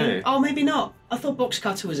 I don't know. Oh, maybe not. I thought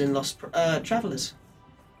Boxcutter was in Lost Travellers.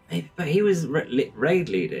 Maybe, but he was raid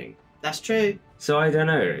leading, That's true. so I don't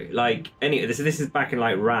know. Like, anyway, this is back in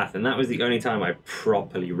like Wrath, and that was the only time I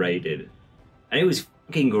properly raided, and it was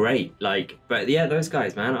fucking great. Like, but yeah, those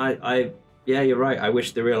guys, man. Yeah, you're right. I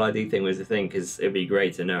wish the real ID thing was the thing because it'd be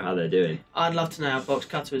great to know how they're doing. I'd love to know how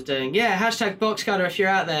Boxcutter was doing. Yeah, hashtag Boxcutter if you're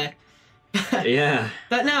out there. Yeah.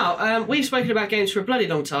 But now, we've spoken about games for a bloody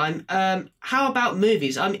long time. How about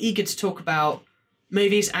movies? I'm eager to talk about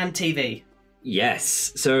movies and TV.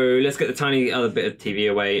 Yes. So let's get the tiny other bit of TV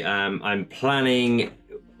away. I'm planning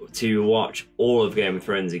to watch all of Game of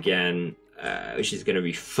Thrones again, which is going to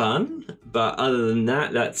be fun. But other than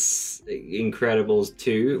that, that's Incredibles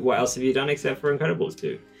 2. What else have you done except for Incredibles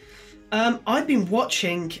 2? I've been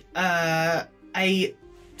watching a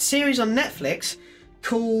series on Netflix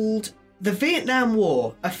called The Vietnam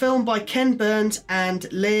War, a film by Ken Burns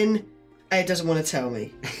and Lynn. It doesn't want to tell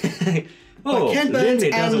me. Oh, Ken Burns Lindy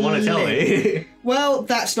doesn't and want to tell me. Lynn. Well,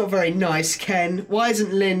 that's not very nice, Ken. Why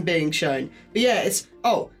isn't Lynn being shown? But yeah,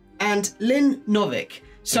 and Lynn Novick.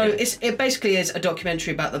 So Okay. it basically is a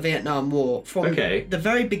documentary about the Vietnam War from Okay. the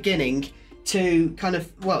very beginning to kind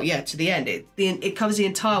of to the end. It covers the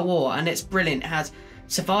entire war and it's brilliant. It has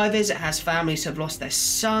survivors, it has families who have lost their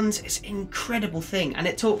sons. It's an incredible thing, and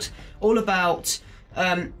it talks all about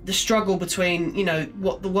the struggle between, you know,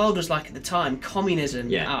 what the world was like at the time, communism,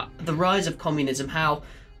 the rise of communism, how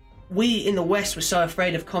we in the West were so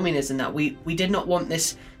afraid of communism that we did not want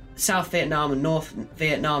this South Vietnam and North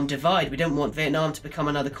Vietnam divide. We didn't want Vietnam to become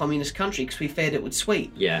another communist country because we feared it would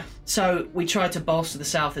sweep. Yeah. So we tried to bolster the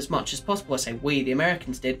South as much as possible. I say we, the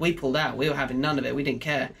Americans did. We pulled out. We were having none of it. We didn't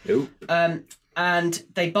care. Nope. And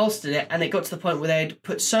they bolstered it, and it got to the point where they'd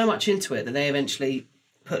put so much into it that they eventually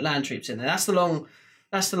put land troops in there. That's the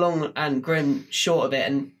long and grim short of it.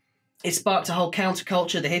 And it sparked a whole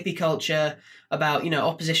counterculture, the hippie culture, about, you know,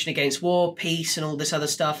 opposition against war, peace, and all this other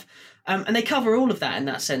stuff. And they cover all of that in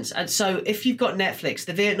that sense. And so if you've got Netflix,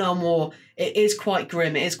 the Vietnam War, it is quite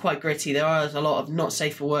grim, it is quite gritty. There are a lot of not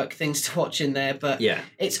safe for work things to watch in there, but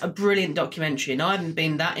it's a brilliant documentary. And I haven't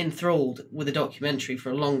been that enthralled with a documentary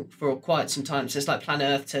for quite some time, since like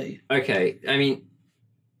Planet Earth 2. Okay, I mean,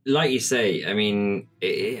 like you say, I mean,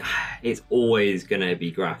 it's always going to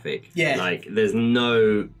be graphic. Yeah. Like, there's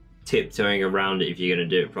no tiptoeing around it if you're going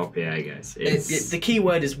to do it properly, I guess. The key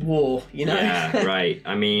word is war, you know? Yeah, right.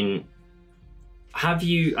 I mean, have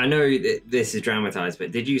you... I know that this is dramatized,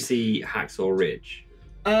 but did you see Hacksaw Ridge?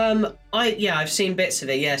 I've seen bits of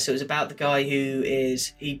it, yes. It was about the guy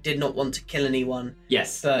he did not want to kill anyone.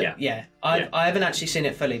 Yes. But, I haven't actually seen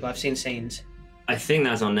it fully, but I've seen scenes. I think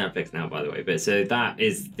that's on Netflix now, by the way. But so that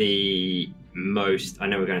is the most... I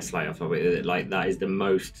know we're going to slightly off topic. Like, that is the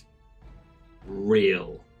most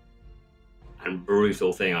real and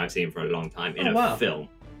brutal thing I've seen for a long time in a film.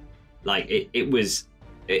 Like, it was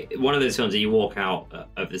one of those films that you walk out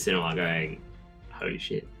of the cinema going, holy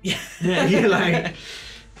shit. Yeah. You're like...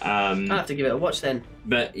 I'll have to give it a watch then.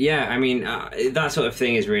 But yeah, I mean, that sort of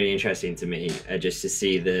thing is really interesting to me, just to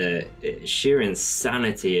see the sheer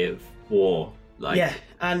insanity of war. Like, yeah,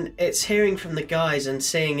 and it's hearing from the guys and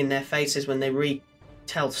seeing in their faces when they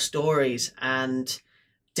retell stories and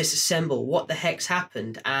disassemble what the heck's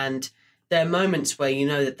happened. And there are moments where you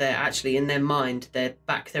know that they're actually, in their mind, they're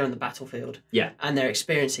back there on the battlefield. Yeah. And they're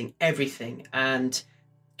experiencing everything. And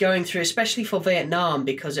going through, especially for Vietnam,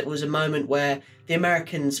 because it was a moment where the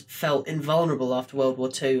Americans felt invulnerable after World War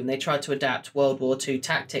II, and they tried to adapt World War II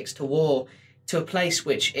tactics to war to a place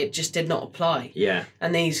which it just did not apply. Yeah.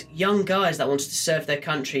 And these young guys that wanted to serve their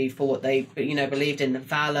country for what they, you know, believed in, the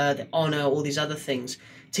valor, the honor, all these other things,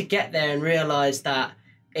 to get there and realize that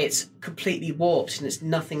it's completely warped and it's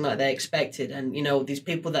nothing like they expected. And, you know, these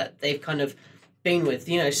people that they've kind of been with,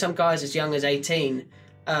 you know, some guys as young as 18,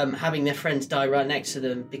 having their friends die right next to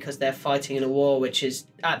them because they're fighting in a war which is,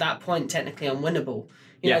 at that point, technically unwinnable.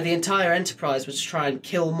 You know, the entire enterprise was to try and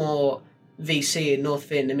kill more VC and North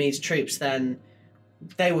Vietnamese troops than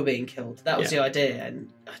they were being killed. That was the idea,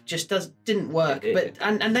 and it just didn't work. But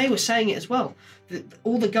and they were saying it as well.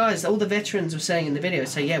 All the guys, all the veterans were saying in the video,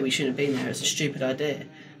 say, yeah, we shouldn't have been there. It's a stupid idea.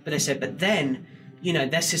 But they said, but then, you know,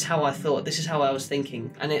 this is how I thought. This is how I was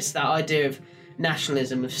thinking. And it's that idea of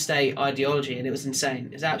nationalism, of state ideology, and it was insane.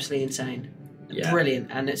 It was absolutely insane. Yeah. Brilliant.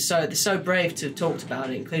 And it's so brave to have talked about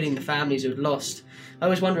it, including the families who had lost. I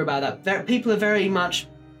always wonder about that. People are very much...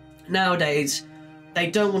 Nowadays, they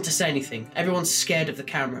don't want to say anything. Everyone's scared of the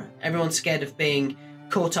camera. Everyone's scared of being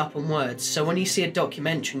caught up on words. So when you see a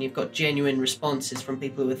documentary and you've got genuine responses from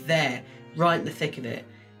people who are there, right in the thick of it,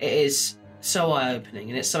 it is so eye-opening.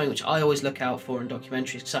 And it's something which I always look out for in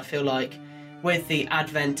documentaries, because I feel like with the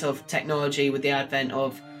advent of technology, with the advent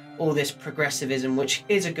of all this progressivism, which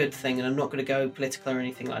is a good thing, and I'm not going to go political or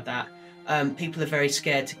anything like that, people are very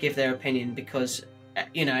scared to give their opinion because...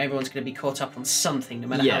 you know, everyone's going to be caught up on something, no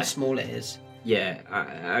matter how small it is. Yeah,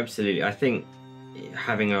 absolutely. I think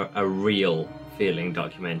having a real feeling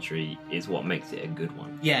documentary is what makes it a good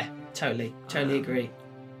one. Yeah, totally agree.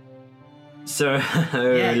 So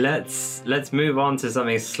let's move on to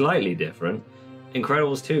something slightly different.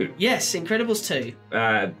 Incredibles 2. Yes, Incredibles 2.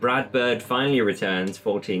 Brad Bird finally returns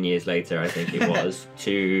 14 years later, I think it was,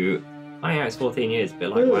 to... Oh yeah, it's 14 years,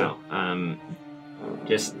 but like, wow.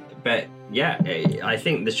 But yeah, I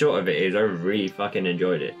think the short of it is I really fucking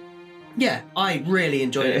enjoyed it. Yeah, I really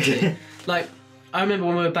enjoyed it too. Like, I remember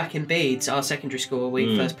when we were back in Beeds, our secondary school, where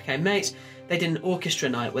we first became mates, they did an orchestra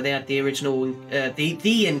night where they had the original, the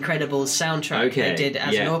Incredibles soundtrack they did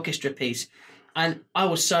as an orchestra piece. And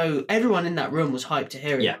everyone in that room was hyped to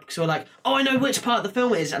hear it. Yeah. Because we were like, oh, I know which part of the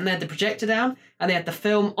film it is. And they had the projector down, and they had the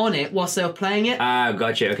film on it whilst they were playing it. Ah,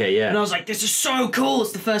 gotcha, okay, yeah. And I was like, this is so cool.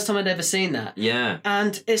 It's the first time I'd ever seen that. Yeah.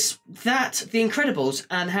 And it's that, The Incredibles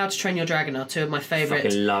and How to Train Your Dragon are two of my favourite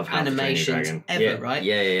animations ever, right?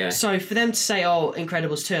 Yeah. So for them to say, oh,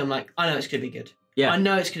 Incredibles 2, I'm like, I know it's going to be good. Yeah. I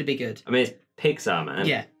know it's going to be good. I mean, it's Pixar, man.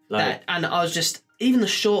 Yeah, Like, and I was just, even the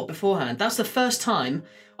short beforehand, that's the first time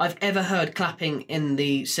I've ever heard clapping in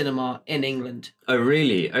the cinema in England. oh,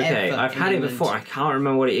 really? Okay. Ever I've in had it England. before. I can't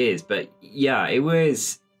remember what it is, but yeah, it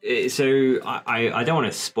was. So I don't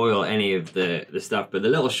want to spoil any of the stuff, but the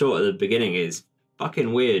little short at the beginning is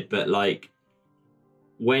fucking weird. But like,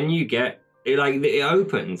 when you get it, like it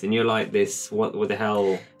opens and you're like, this, what the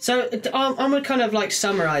hell? So I'm gonna kind of like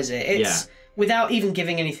summarize it. It's without even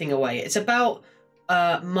giving anything away. It's about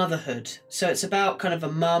motherhood. So it's about kind of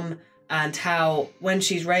a mum and how when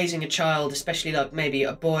she's raising a child, especially like maybe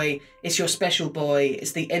a boy, it's your special boy,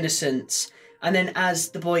 it's the innocence. And then as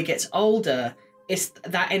the boy gets older, it's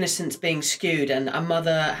that innocence being skewed and a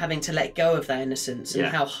mother having to let go of that innocence and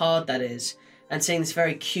how hard that is. And seeing this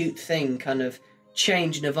very cute thing kind of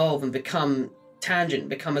change and evolve and become tangent,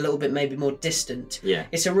 become a little bit maybe more distant. Yeah.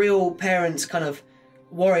 It's a real parent's kind of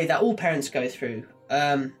worry that all parents go through.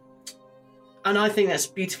 And I think that's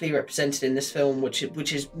beautifully represented in this film, which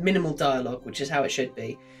is minimal dialogue, which is how it should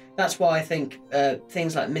be. That's why I think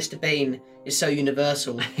things like Mr. Bean is so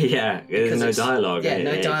universal. Yeah, there's no dialogue. Yeah,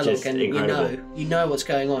 no dialogue, and incredible. you know what's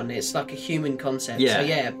going on. It's like a human concept. Yeah. So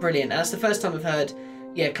yeah, brilliant. And that's the first time I've heard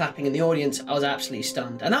clapping in the audience. I was absolutely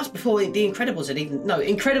stunned, and that's before the Incredibles had even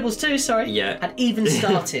Incredibles 2, sorry, had even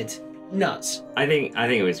started. Nuts. I think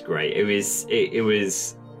it was great. It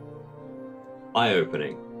was eye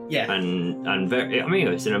opening. Yeah. And very, I mean,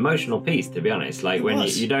 it's an emotional piece, to be honest. Like when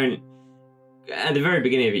you don't, at the very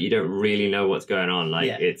beginning of it, you don't really know what's going on. Like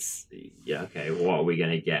it's okay, what are we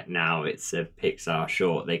gonna get now? It's a Pixar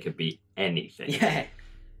short. They could be anything. Yeah.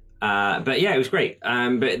 But yeah, it was great.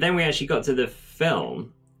 But then we actually got to the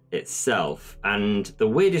film itself, and the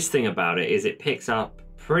weirdest thing about it is it picks up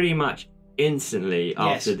pretty much instantly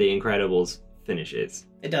after The Incredibles finishes.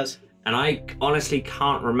 It does. And I honestly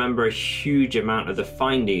can't remember a huge amount of the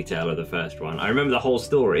fine detail of the first one. I remember the whole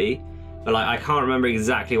story, but like I can't remember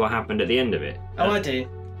exactly what happened at the end of it. Oh, I do.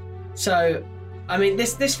 So, I mean,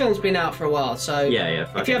 this film's been out for a while, so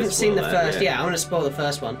if you haven't seen the first, I'm going to spoil the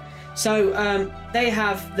first one. So, they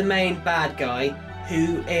have the main bad guy,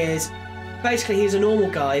 who is basically he's a normal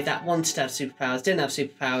guy that wanted to have superpowers, didn't have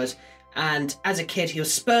superpowers, and as a kid he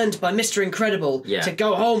was spurned by Mr. Incredible to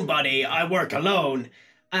go home, buddy, I work alone.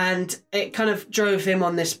 And it kind of drove him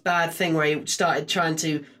on this bad thing where he started trying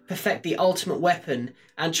to perfect the ultimate weapon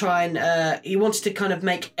and he wanted to kind of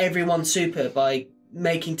make everyone super by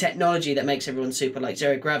making technology that makes everyone super, like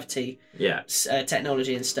zero gravity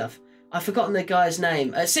technology and stuff. I've forgotten the guy's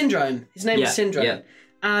name. Syndrome. His name is Syndrome. Yeah.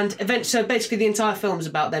 And eventually, so basically the entire film is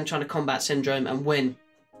about them trying to combat Syndrome and win.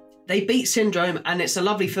 They beat Syndrome, and it's a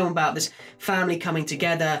lovely film about this family coming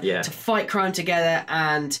together to fight crime together,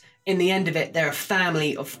 and in the end of it, they're a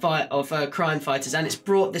family of crime fighters, and it's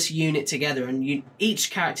brought this unit together, and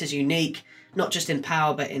each character's unique, not just in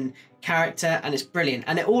power, but in character, and it's brilliant.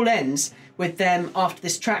 And it all ends with them after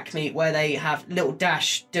this track meet where they have little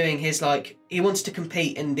Dash doing his, like, he wants to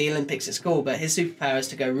compete in the Olympics at school, but his superpower is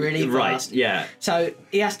to go really fast. Right, yeah. So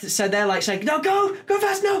he has to, so they're like saying, no, go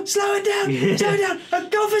fast, no, slow it down, slow it down,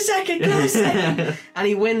 go for a second. And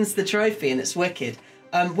he wins the trophy, and it's wicked.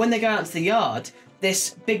 When they go out into the yard,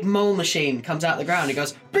 this big mole machine comes out of the ground. He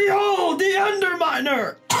goes, "Behold the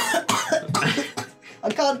Underminer!" I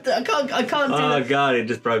can't do Oh god, it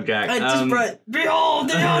just broke Jack. It just broke. Behold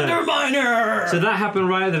the Underminer! So that happened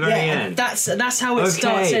right at the very end. That's how it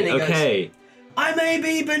starts. In it goes, I may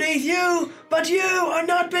be beneath you, but you are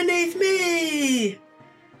not beneath me.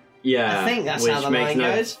 Yeah, I think that's how the line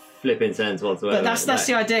goes. Flipping sense whatsoever. But that's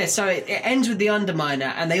the idea. So it ends with the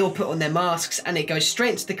Underminer, and they all put on their masks, and it goes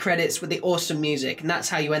straight to the credits with the awesome music, and that's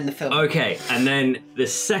how you end the film. Okay, and then the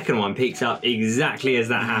second one peaks up exactly as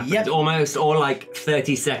that happens, almost, or like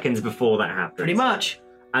 30 seconds before that happens. Pretty much.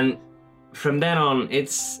 And from then on,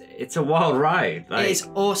 it's a wild ride. Like, it is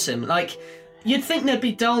awesome. Like, you'd think there'd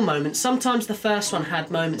be dull moments. Sometimes the first one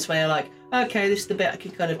had moments where you're like, okay, this is the bit I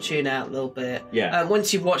can kind of tune out a little bit. Yeah.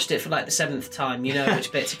 Once you've watched it for like the 7th time, you know which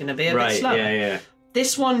bits are going to be a right, bit slower. Yeah.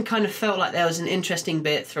 This one kind of felt like there was an interesting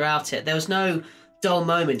bit throughout it. There was no dull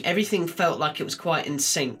moment. Everything felt like it was quite in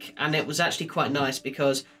sync, and it was actually quite nice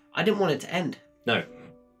because I didn't want it to end. No.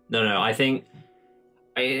 I think,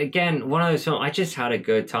 again, one of those films, I just had a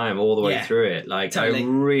good time all the way through it. Like, totally. I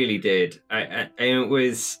really did. And it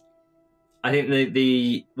was... I think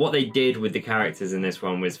the what they did with the characters in this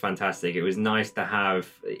one was fantastic. It was nice to have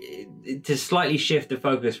to slightly shift the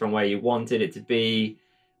focus from where you wanted it to be.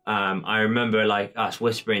 I remember like us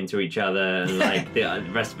whispering to each other and like the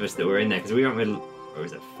rest of us that were in there, because we went with, what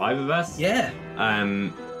was it, 5 of us? Yeah.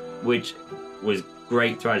 Which was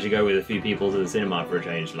great to actually go with a few people to the cinema for a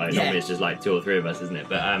change. Like normally it's just like 2 or 3 of us, isn't it?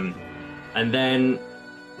 But And then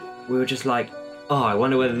we were just like, oh, I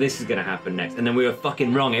wonder whether this is going to happen next. And then we were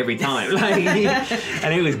fucking wrong every time. Like,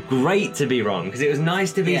 and it was great to be wrong because it was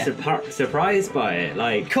nice to be surprised by it.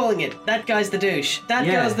 Like, calling it, that guy's the douche. That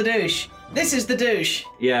girl's the douche. This is the douche.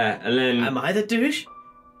 Yeah, and then... Am I the douche?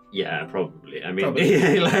 Yeah, probably. I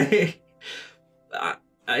mean, like...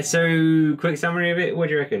 so, quick summary of it, what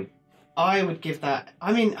do you reckon? I would give that...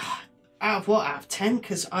 I mean, out of what? Out of 10?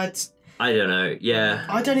 Because I don't know, yeah.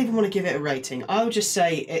 I don't even want to give it a rating. I would just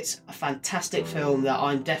say it's a fantastic film that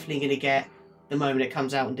I'm definitely going to get the moment it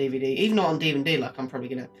comes out on DVD. Even not on DVD, like I'm probably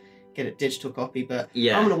going to get a digital copy, but I'm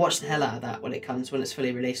going to watch the hell out of that when it's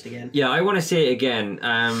fully released again. Yeah, I want to see it again.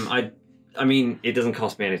 I mean, it doesn't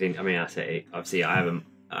cost me anything. I mean, I say, obviously, I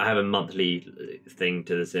have a monthly thing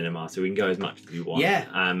to the cinema, so we can go as much as we want.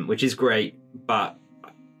 Yeah. Which is great, but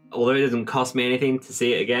although it doesn't cost me anything to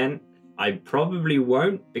see it again, I probably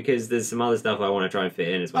won't because there's some other stuff I want to try and fit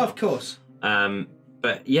in as well. Oh, of course.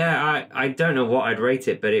 But yeah, I don't know what I'd rate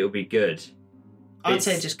it, but it would be good. I'd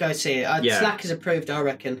say just go see it. Slack is approved, I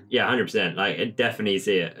reckon. Yeah, 100%. Like, I'd definitely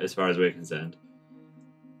see it as far as we're concerned.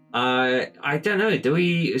 I don't know.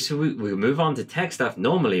 We move on to tech stuff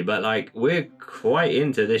normally, but like we're quite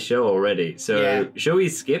into this show already. So shall we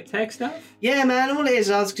skip tech stuff? Yeah, man. All it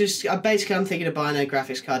is, I'm thinking of buying a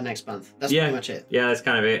graphics card next month. That's pretty much it. Yeah, that's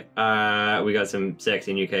kind of it. We got some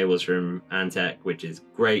sexy new cables from Antec, which is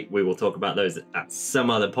great. We will talk about those at some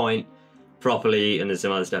other point properly, and there's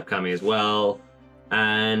some other stuff coming as well.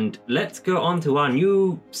 And let's go on to our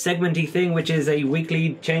new segmenty thing, which is a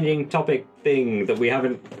weekly changing topic thing that we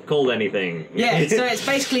haven't called anything. Yeah, so it's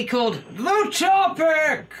basically called The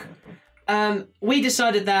Topic! We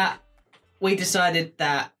decided that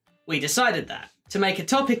to make a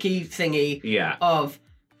topic-y thingy of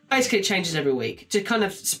basically it changes every week to kind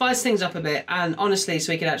of spice things up a bit, and honestly,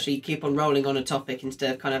 so we could actually keep on rolling on a topic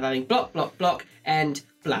instead of kind of having block, block, block, and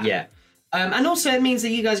blah. Yeah. And also it means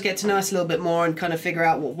that you guys get to know us a little bit more and kind of figure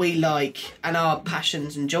out what we like and our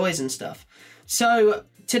passions and joys and stuff. So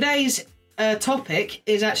today's topic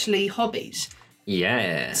is actually hobbies.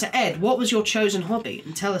 Yeah. So Ed, what was your chosen hobby?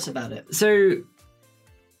 And tell us about it. So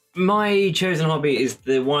my chosen hobby is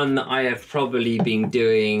the one that I have probably been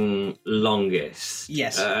doing longest.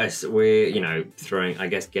 Yes. We're, throwing, I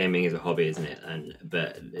guess gaming is a hobby, isn't it?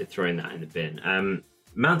 But throwing that in the bin.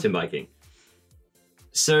 Mountain biking.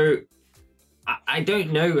 So I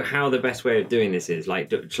don't know how the best way of doing this is.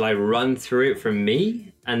 Like, shall I run through it from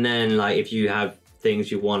me? And then, like, if you have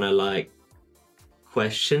things you want to, like,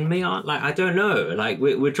 question me on? Like, I don't know. Like,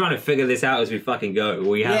 we're trying to figure this out as we fucking go.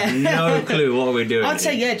 We have no clue what we're doing. I'd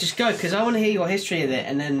say, just go, because I want to hear your history of it,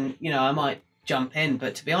 and then, I might jump in.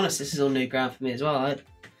 But to be honest, this is all new ground for me as well.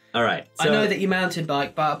 All right. So, I know that you mountain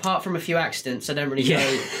bike, but apart from a few accidents, I don't really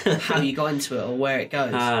know how you got into it or where it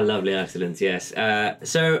goes. Lovely accidents, yes.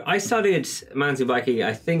 So I started mountain biking,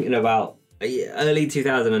 I think, in about early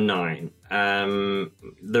 2009.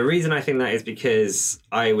 The reason I think that is because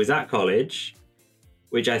I was at college,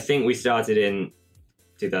 which I think we started in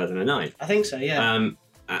 2009. I think so, yeah.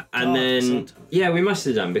 And then, we must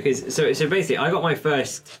have done, because, so basically, I got my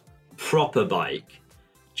first proper bike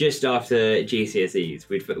just after GCSEs.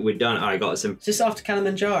 We'd done. I got some. Just after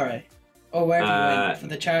Kilimanjaro, or wherever you went for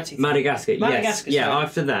the charity thing. Madagascar. Madagascar. Yes. Yeah.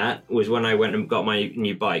 After that was when I went and got my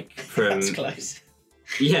new bike from. That's close.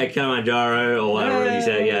 Yeah, Kilimanjaro or whatever you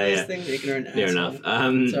say. Yeah. Near enough.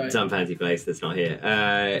 Some fancy place that's not here.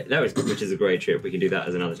 Which is a great trip. We can do that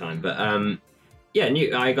as another time. But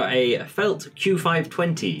I got a Felt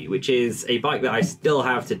Q520, which is a bike that I still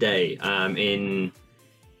have today.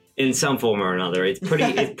 In some form or another, it's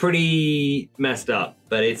pretty messed up,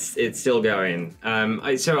 but it's still going.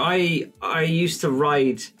 I used to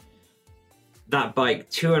ride that bike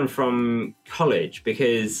to and from college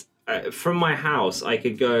because from my house I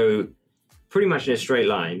could go pretty much in a straight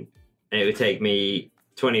line, and it would take me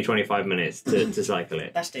 20-25 minutes to cycle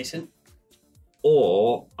it. That's decent.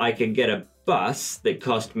 Or I could get a bus that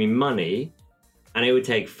cost me money, and it would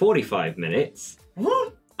take 45 minutes.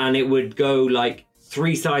 What? And it would go like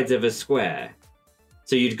 3 sides of a square.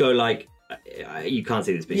 So you'd go like, you can't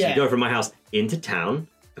see this, but you'd go from my house into town,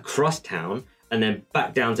 across town, and then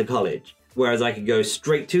back down to college. Whereas I could go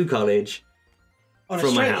straight to college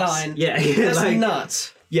from my house. On a straight line? Yeah. That's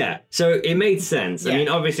nuts. Yeah, so it made sense. Yeah. I mean,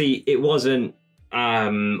 obviously it wasn't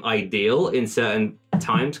ideal in certain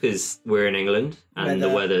times because we're in England and the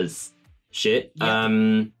weather's shit.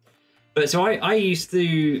 Yeah. But so I used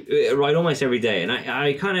to ride almost every day, and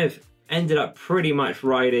I kind of ended up pretty much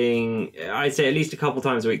riding, I'd say at least a couple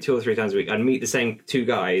times a week, 2 or 3 times a week. I'd meet the same 2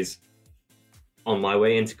 guys on my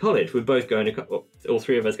way into college. We're both going to, all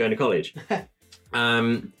 3 of us going to college.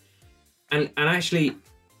 and actually,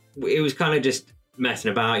 it was kind of just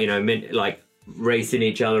messing about, you know, like racing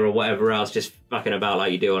each other or whatever else, just fucking about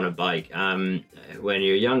like you do on a bike when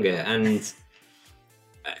you're younger. And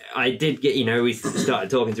I did get, you know, we started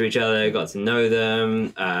talking to each other, got to know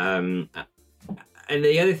them. And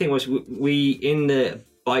the other thing was we in the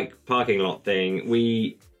bike parking lot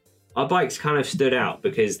thing, our bikes kind of stood out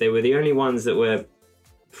because they were the only ones that were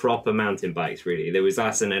proper mountain bikes, really. There was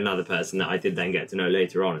us and another person that I did then get to know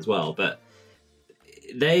later on as well. But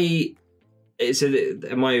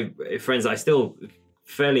my friends I still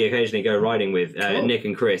fairly occasionally go riding with, Cool. Nick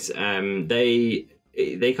and Chris, they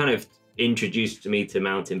kind of introduced me to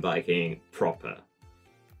mountain biking proper.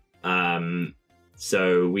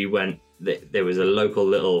 So we went, there was a local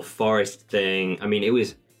little forest thing. I mean, it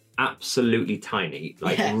was absolutely tiny,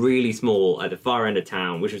 like really small at the far end of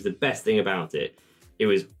town, which was the best thing about it. It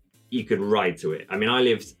was, you could ride to it. I mean, I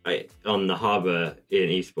lived on the harbour in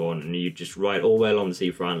Eastbourne, and you just ride all the way along the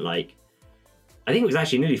seafront. Like, I think it was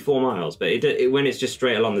actually nearly 4 miles, but when it's just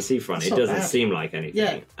straight along the seafront, That's it not doesn't bad. seem like anything.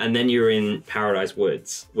 Yeah. And then you're in Paradise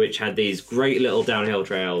Woods, which had these great little downhill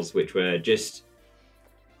trails, which were just,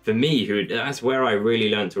 for me, that's where I really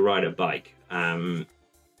learned to ride a bike.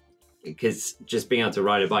 Because just being able to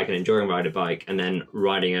ride a bike and enjoying riding a bike, and then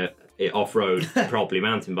riding it off-road, properly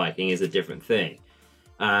mountain biking, is a different thing.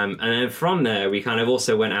 And then from there, we kind of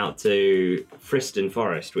also went out to Friston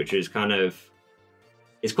Forest, which is kind of,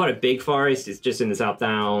 it's quite a big forest. It's just in the South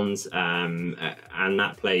Downs, and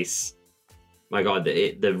that place, my God,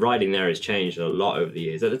 the riding there has changed a lot over the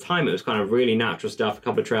years. At the time, it was kind of really natural stuff, a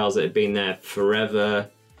couple of trails that had been there forever.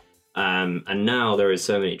 And now there is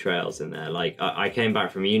so many trails in there. Like I came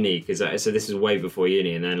back from uni so this is way before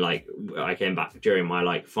uni, and then like I came back during my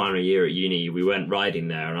like final year at uni. We went riding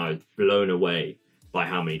there, and I was blown away by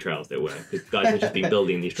how many trails there were, because guys had just been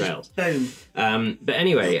building these trails. Boom. But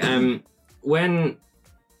anyway, when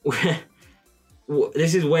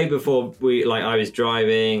this is way before I was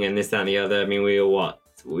driving and this, that, and the other. I mean, we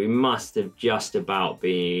must have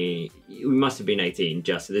been 18.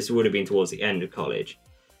 Just so this would have been towards the end of college.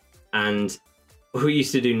 And we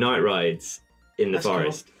used to do night rides in the That's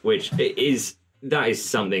cool. forest, that is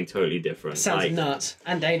something totally different. Sounds nuts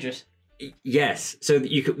and dangerous. Yes, so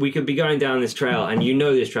we could be going down this trail, and you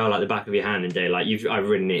know this trail like the back of your hand in daylight. I've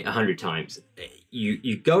ridden it 100 times.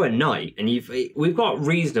 You go at night, and we've got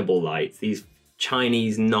reasonable lights. These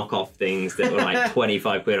Chinese knockoff things that were like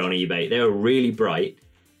 25 quid on eBay. They were really bright,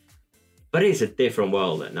 but it's a different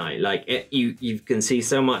world at night. Like you can see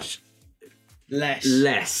so much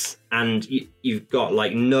less, and you've got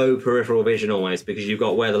like no peripheral vision almost, because you've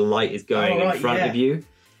got where the light is going in front of you,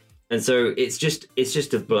 and so it's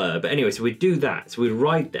just a blur. But anyway, so we'd do that. So we'd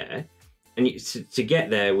ride there, and to get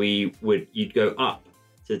there, you'd go up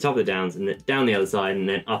to the top of the downs and then down the other side, and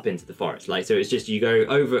then up into the forest. Like, so it's just you go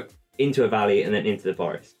over into a valley and then into the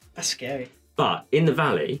forest. That's scary. But in the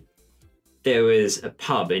valley, there was a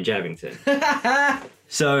pub in Jevington.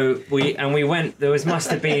 So we went,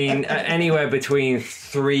 must have been anywhere between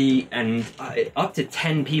 3 and up to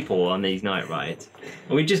 10 people on these night rides.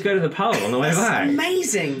 And we'd just go to the pub on the way back.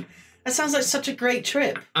 Amazing. That sounds like such a great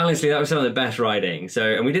trip. Honestly, that was some of the best riding.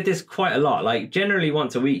 And we did this quite a lot, like generally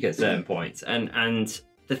once a week at certain points. And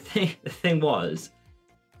the thing was,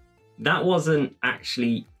 that wasn't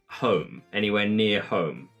actually home, anywhere near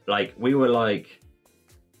home. Like, we were like,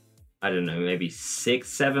 I don't know, maybe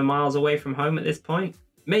 6-7 miles away from home at this point.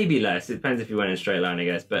 Maybe less. It depends if you went in a straight line, I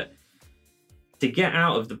guess. But to get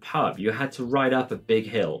out of the pub, you had to ride up a big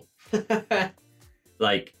hill.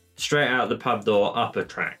 Like, straight out the pub door, up a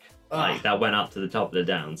track. Like, that went up to the top of the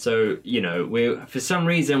down. So, you know, for some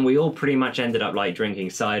reason, we all pretty much ended up, like,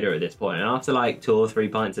 drinking cider at this point. And after, like, 2 or 3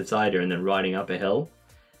 pints of cider and then riding up a hill,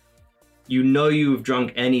 you know you've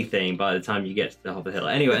drunk anything by the time you get to the top of the hill.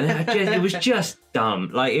 Anyway, it was just dumb.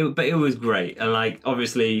 Like, but it was great. And, like,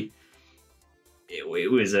 obviously, it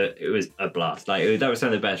was a blast. Like, that was some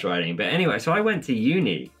of the best riding. But anyway, so I went to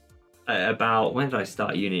uni about, when did I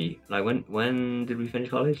start uni? Like, when did we finish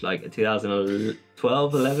college? Like,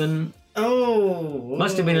 2012, 11? Oh.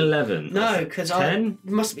 Must have been 11. No, because 10?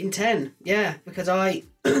 Must have been 10. Yeah, because I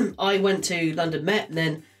went to London Met, and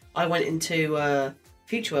then I went into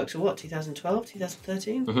FutureWorks, or what, 2012,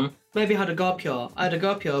 2013? Mm-hmm. Maybe I had a gap year. I had a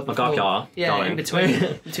gap year before. A gap year, yeah, darling. in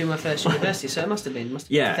between my first university. So it must have been.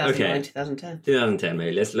 Yeah, 2009, okay. 2010. 2010,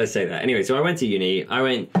 maybe. Let's say that. Anyway, so I went to uni. I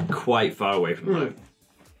went quite far away from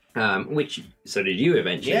home, which so did you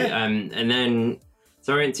eventually. Yeah. And then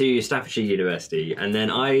so I went to Staffordshire University, and then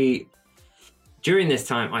during this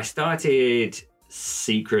time I started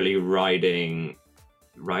secretly building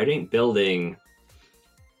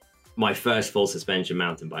my first full suspension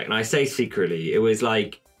mountain bike. And I say secretly, it was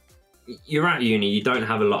like, you're at uni, you don't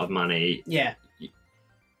have a lot of money. Yeah.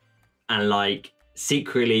 And like,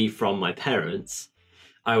 secretly from my parents,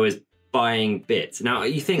 I was buying bits. Now,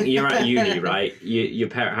 you think you're at uni, right?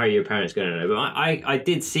 How are your parents going to know? But I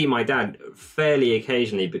did see my dad fairly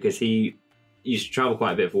occasionally because he used to travel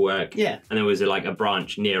quite a bit for work. Yeah. And there was a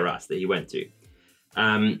branch near us that he went to.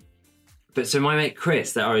 But so my mate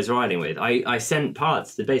Chris that I was riding with, I sent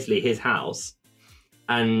parts to basically his house,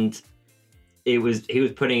 and he was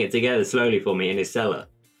putting it together slowly for me in his cellar,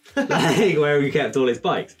 like where he kept all his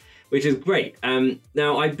bikes, which is great.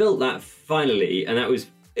 Now I built that finally, and that was.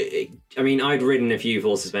 I mean, I'd ridden a few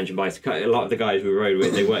full suspension bikes. A lot of the guys we rode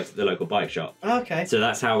with, they worked at the local bike shop. Okay. So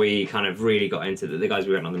that's how we kind of really got into the guys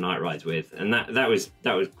we went on the night rides with, and that was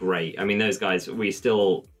great. I mean, those guys we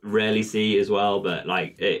still rarely see as well, but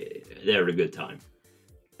like they're a good time.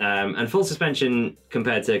 And full suspension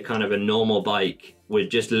compared to kind of a normal bike with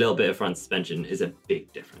just a little bit of front suspension is a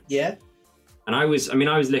big difference. Yeah. And I was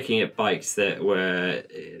looking at bikes that were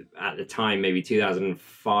at the time maybe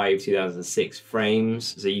 2005, 2006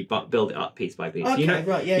 frames. So you build it up piece by piece. Okay,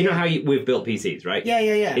 right, yeah. You know how we've built PCs, right? Yeah.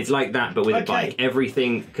 It's like that, but with Okay. a bike.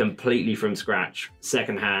 Everything completely from scratch,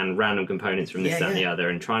 secondhand, random components from this, that, and the other,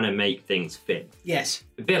 and trying to make things fit. Yes.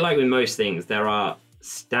 A bit like with most things, there are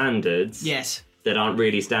standards Yes. that aren't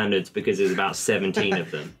really standards because there's about 17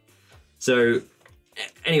 of them. So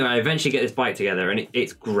anyway, I eventually get this bike together, and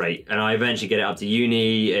it's great. And I eventually get it up to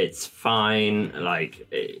uni. It's fine.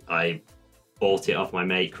 I bought it off my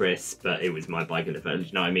mate Chris, but it was my bike in the first.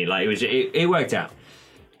 You know what I mean? Like it worked out.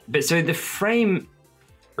 But so the frame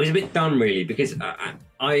was a bit done really because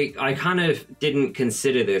I kind of didn't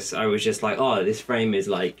consider this. I was just like, oh, this frame is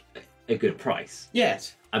like a good price.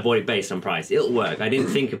 Yes. I bought it based on price. It'll work. I didn't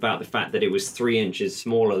think about the fact that it was 3 inches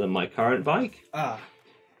smaller than my current bike.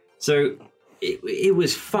 So it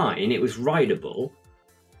was fine. It was rideable,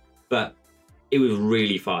 but it was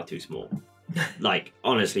really far too small. Like,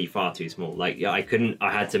 honestly, far too small. Like, I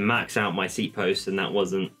had to max out my seat post, and that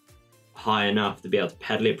wasn't high enough to be able to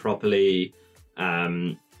pedal it properly.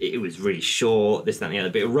 It was really short, this, that, and the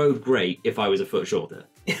other, but it rode great if I was a foot shorter.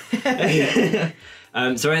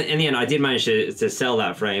 So in the end, I did manage to sell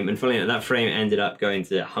that frame, and funnily enough, that frame ended up going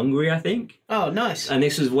to Hungary, I think. Oh, nice. And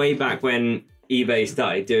this was way back when eBay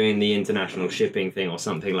started doing the international shipping thing or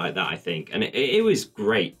something like that, I think. And it was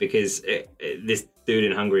great because this dude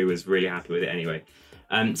in Hungary was really happy with it anyway.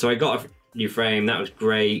 So I got a new frame. That was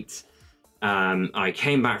great. I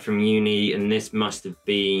came back from uni, and this must have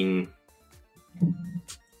been,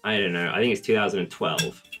 I don't know, I think it's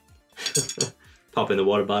 2012. Popping the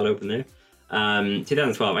water bottle open there.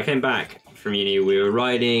 2012, I came back from uni. We were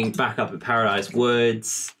riding back up at Paradise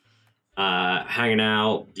Woods, hanging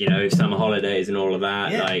out, summer holidays and all of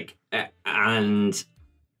that. Yeah. And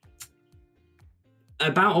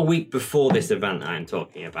about a week before this event that I'm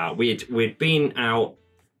talking about, we'd been out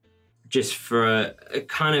just for a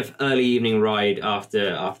kind of early evening ride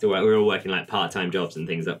after work. We were all working like part-time jobs and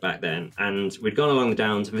things back then, and we'd gone along the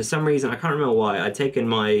downs, and for some reason, I can't remember why, I'd taken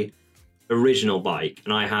my original bike,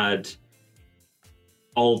 and I had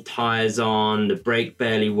old tires on, the brake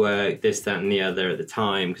barely worked, this, that, and the other at the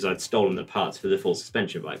time, because I'd stolen the parts for the full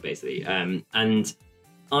suspension bike, basically. And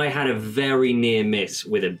I had a very near miss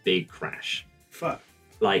with a big crash. Fuck.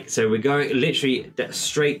 So we're going literally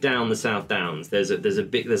straight down the South Downs. There's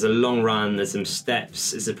a long run, there's some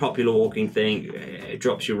steps, it's a popular walking thing, it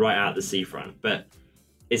drops you right out of the seafront. But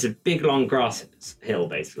it's a big long grass hill,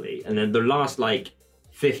 basically. And then the last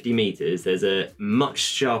 50 meters, there's a much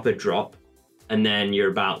sharper drop, and then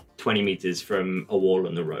you're about 20 meters from a wall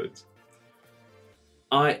on the road.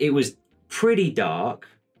 It was pretty dark.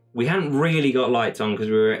 We hadn't really got lights on because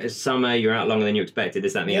we were summer, you're out longer than you expected,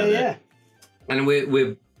 this, that, and the other. Yeah. And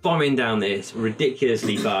we're bombing down this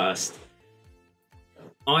ridiculously fast.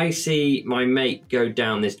 I see my mate go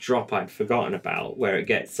down this drop I'd forgotten about, where it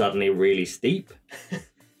gets suddenly really steep.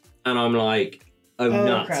 And I'm like, oh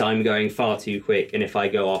nuts, crap. I'm going far too quick, and if I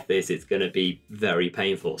go off this, it's going to be very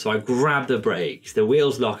painful. So I grab the brakes, the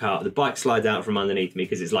wheels lock up, the bike slides out from underneath me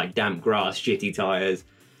because it's like damp grass, shitty tires.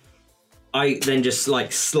 I then just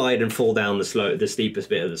slide and fall down the slope, the steepest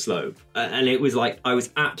bit of the slope, and it was I was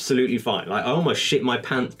absolutely fine. I almost shit my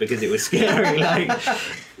pants because it was scary.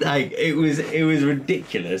 It was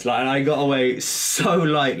ridiculous. And I got away so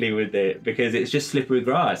lightly with it because it's just slippery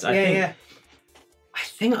grass. I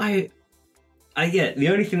think the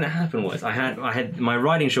only thing that happened was I had my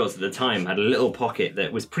riding shorts at the time had a little pocket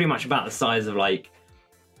that was pretty much about the size of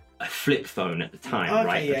a flip phone at the time, Okay,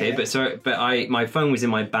 right? yeah, Okay, yeah. my phone was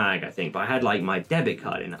in my bag, I think, but I had like my debit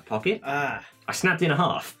card in that pocket. Ah. I snapped it in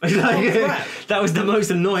half. crap. That was the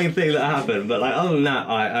most annoying thing that happened. But like other than that,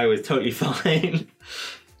 I was totally fine.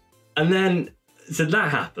 And then so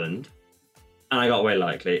that happened, and I got away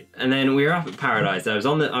lightly. And then we were up at Paradise. I was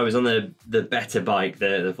on the better bike,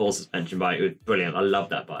 the full suspension bike. It was brilliant. I love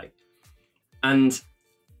that bike. And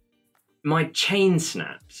my chain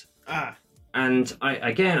snapped. Ah. And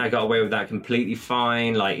I got away with that completely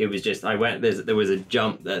fine. Like it was just there was a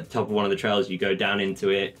jump at the top of one of the trails. You go down into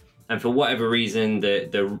it, and for whatever reason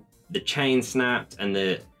the chain snapped, and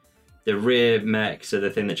the rear mech, so the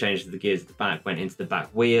thing that changes the gears at the back, went into the back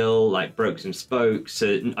wheel, like broke some spokes.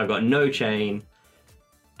 So I've got no chain,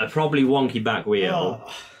 a probably wonky back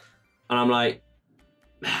wheel, and I'm like,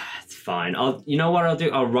 it's fine. You know what I'll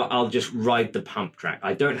do? I'll just ride the pump track.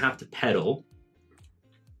 I don't have to pedal.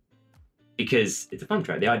 Because it's a pump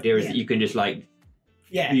track. The idea is that you can just like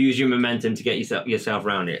use your momentum to get yourself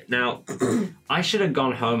around it. Now, I should have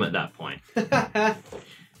gone home at that point.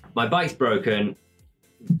 My bike's broken.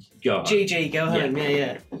 Go home. GG, go home.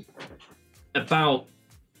 Yeah. About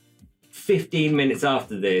 15 minutes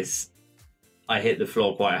after this, I hit the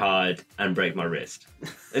floor quite hard and break my wrist.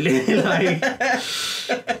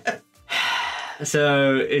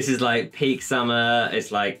 So this is like peak summer.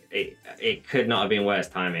 It's like it could not have been worse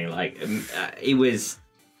timing. Like it was.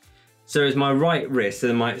 So it's my right wrist.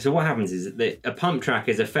 So what happens is that a pump track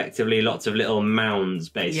is effectively lots of little mounds,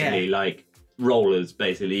 basically like rollers.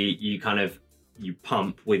 Basically, you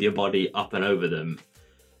pump with your body up and over them.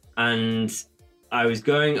 And I was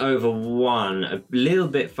going over one a little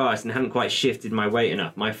bit fast and hadn't quite shifted my weight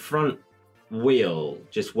enough. My front wheel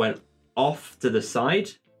just went off to the side.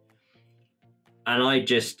 And I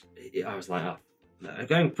was like,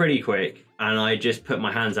 going pretty quick, and I just put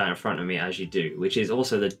my hands out in front of me, as you do, which is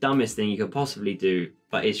also the dumbest thing you could possibly do,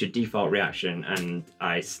 but it's your default reaction, and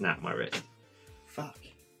I snapped my wrist. Fuck.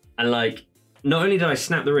 And like, not only did I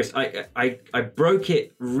snap the wrist, I broke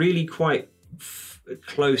it really quite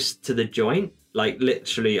close to the joint. Like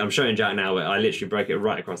literally, I'm showing Jack now, I literally broke it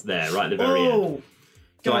right across there, right at the very end. Oh,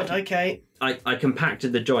 God, okay. I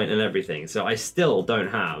compacted the joint and everything, so I still don't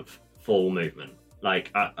have full movement.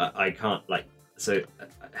 Like I can't like so.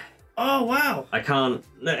 Oh wow! I can't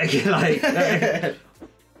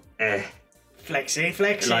Flexy.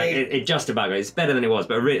 Like it just about goes. It's better than it was,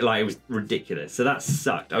 but it was ridiculous. So that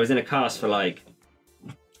sucked. I was in a cast for like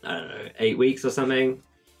I don't know 8 weeks or something.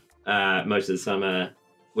 Most of the summer,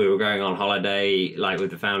 we were going on holiday like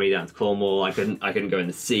with the family down to Cornwall. I couldn't go in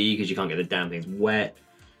the sea because you can't get the damn things wet.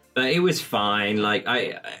 But it was fine. Like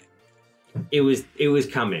it was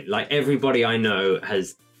coming. Like everybody I know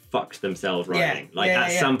has fucked themselves riding.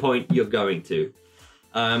 At some point you're going to.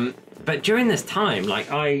 But during this time, like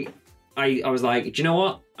I was like, do you know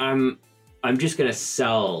what? I'm just gonna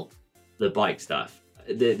sell the bike stuff.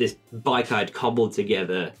 This bike I'd cobbled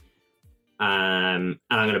together, and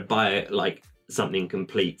I'm gonna buy like something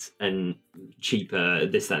complete and cheaper.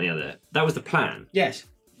 This, that, and the other. That was the plan. Yes.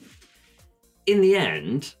 In the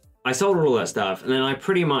end, I sold all that stuff, and then I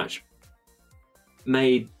pretty much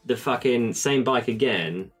made the fucking same bike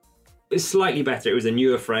again. It was slightly better. It was a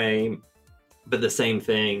newer frame, but the same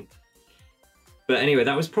thing. But anyway,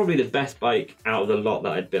 that was probably the best bike out of the lot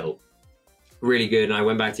that I'd built. Really good. And I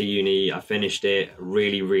went back to uni. I finished it.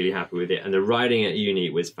 Really, really happy with it. And the riding at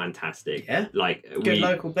uni was fantastic. Yeah. Like good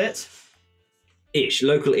local bits.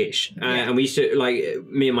 Local-ish. And we used to, like,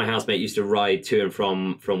 me and my housemate used to ride to and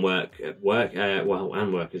from work, and work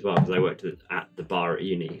as well, because I worked at the bar at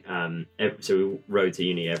uni. So we rode to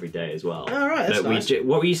uni every day as well. Oh, right, that's nice.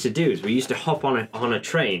 What we used to do is we used to hop on a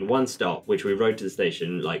train, one stop, which we rode to the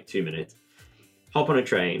station, like 2 minutes, hop on a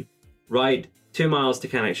train, ride 2 miles to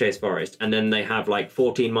Cannock Chase Forest, and then they have, like,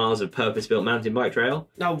 14 miles of purpose-built mountain bike trail.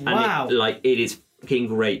 Oh, wow. And it is fucking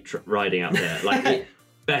great riding up there. Like,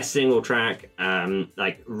 best single track,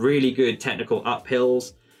 like really good technical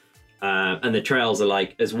uphills, and the trails are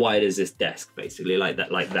like as wide as this desk, basically, like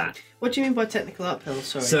that. What do you mean by technical uphill?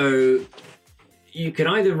 Sorry. So you can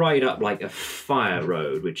either ride up like a fire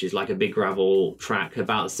road, which is like a big gravel track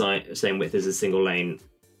about the same width as a single lane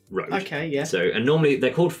road. Okay, yeah. So, and normally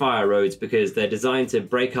they're called fire roads because they're designed to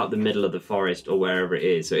break up the middle of the forest or wherever it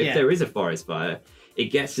is. So if there is a forest fire, it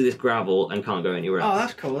gets to this gravel and can't go anywhere else. Oh,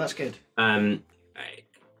 that's cool. That's good.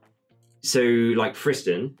 So, like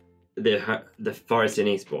Friston, the forest in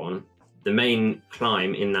Eastbourne, the main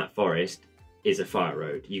climb in that forest is a fire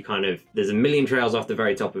road. There's a million trails off the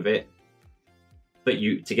very top of it, but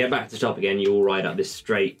to get back to the top again, you will ride up this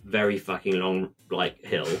straight, very fucking long like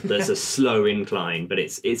hill. There's a slow incline, but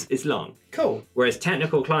it's long. Cool. Whereas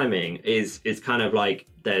technical climbing is kind of like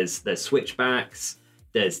there's switchbacks,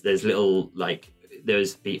 there's little like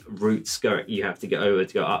there's the routes you have to go over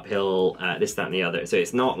to go uphill, this, that, and the other. So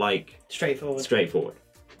it's not like straightforward.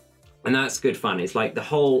 And that's good fun. It's like the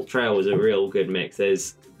whole trail was a real good mix.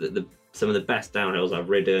 There's some of the best downhills I've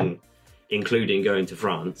ridden, including going to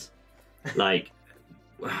France. Like,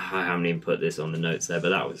 I haven't even put this on the notes there,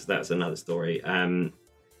 but that's another story.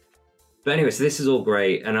 But anyway, so this is all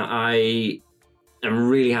great, and I am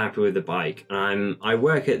really happy with the bike. And I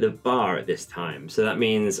work at the bar at this time, so that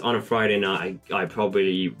means on a Friday night I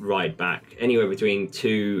probably ride back anywhere between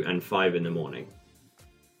 2 and 5 in the morning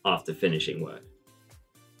after finishing work.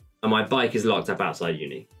 And my bike is locked up outside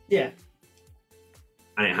uni. Yeah.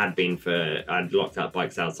 And it had been I'd locked up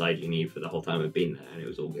bikes outside uni for the whole time I'd been there, and it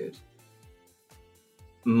was all good.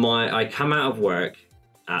 I come out of work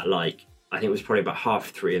at like, I think it was probably about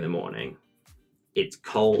 3:30 in the morning. It's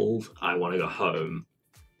cold, I want to go home,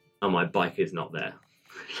 and my bike is not there.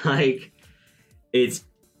 Like, it's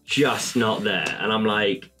just not there. And I'm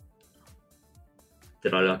like,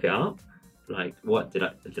 did I lock it up? Like, what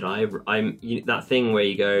that thing where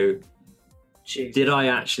you go, Jeez. Did I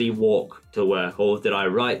actually walk to work, or did I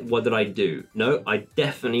ride? What did I do? No, I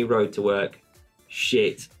definitely rode to work.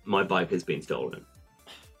 Shit, my bike has been stolen.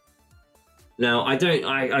 Now, I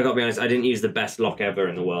gotta be honest, I didn't use the best lock ever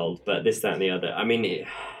in the world, but this, that, and the other, I mean,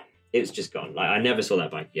 it's just gone. Like, I never saw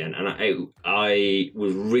that bike again, and I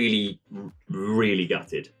was really, really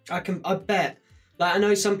gutted. I bet. Like, I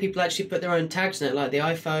know some people actually put their own tags on it, like the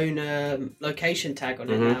iPhone location tag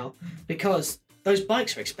on it now, because those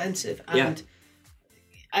bikes are expensive, and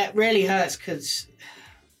it really hurts because,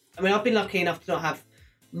 I mean, I've been lucky enough to not have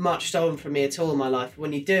much stolen from me at all in my life.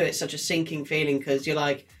 When you do, it's such a sinking feeling because you're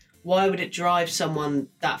like, why would it drive someone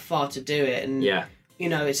that far to do it? And, you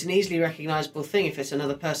know, it's an easily recognisable thing if it's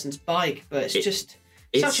another person's bike, but it's just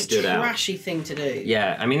such a trashy thing to do.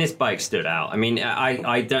 Yeah, I mean, this bike stood out. I mean,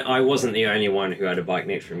 I wasn't the only one who had a bike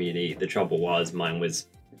nicked from uni. The trouble was mine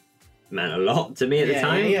meant a lot to me at the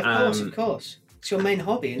time. Yeah, of course. It's your main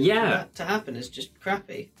hobby, and for that to happen is just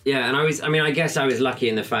crappy. Yeah, and I guess I was lucky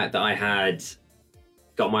in the fact that I had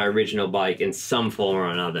got my original bike in some form or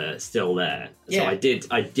another still there. So I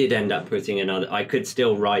did end up putting I could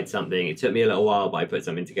still ride something. It took me a little while, but I put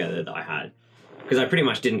something together that I had. Because I pretty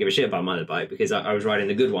much didn't give a shit about my other bike because I was riding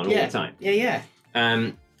the good one all the time. Yeah.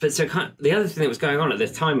 But so the other thing that was going on at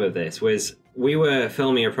this time of this was we were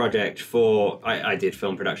filming a project for, I did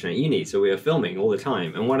film production at uni, so we were filming all the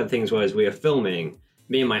time. And one of the things was we were filming,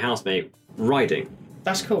 me and my housemate, riding.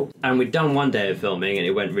 That's cool. And we'd done one day of filming and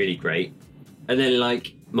it went really great. And then,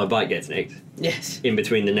 like, my bike gets nicked. Yes. In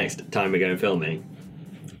between the next time we go filming.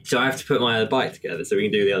 So I have to put my other bike together so we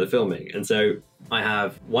can do the other filming. And so I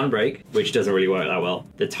have one brake, which doesn't really work that well.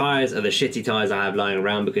 The tyres are the shitty tyres I have lying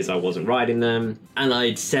around because I wasn't riding them. And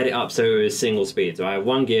I'd set it up so it was single speed. So I have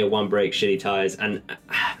one gear, one brake, shitty tyres. And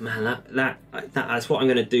man, that's what I'm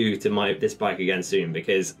going to do to this bike again soon,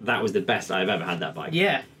 because that was the best I've ever had that bike.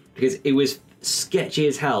 Yeah. Because it was sketchy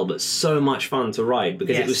as hell, but so much fun to ride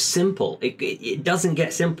because it was simple. It doesn't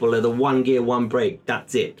get simpler. The one gear, one brake,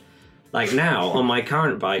 that's it. Like now on my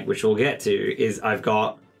current bike, which we'll get to, is I've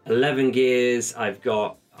got 11 gears. I've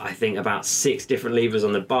got, I think, about 6 different levers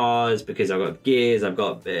on the bars because I've got gears. I've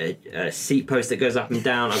got a seat post that goes up and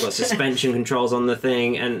down. I've got suspension controls on the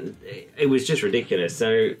thing, and it was just ridiculous.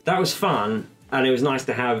 So that was fun, and it was nice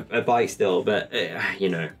to have a bike still. But you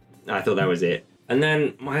know, I thought that was it. And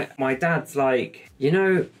then my dad's like, you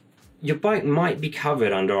know, your bike might be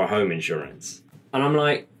covered under our home insurance. And I'm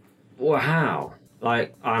like, well, how?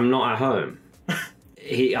 Like, I'm not at home. I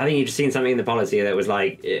think he'd seen something in the policy that was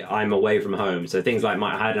like, I'm away from home. So things like,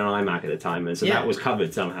 I had an iMac at the time, and so that was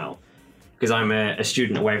covered somehow. Because I'm a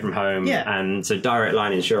student away from home. Yeah. And so Direct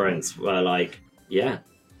Line Insurance were like, yeah,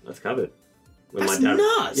 that's covered. When that's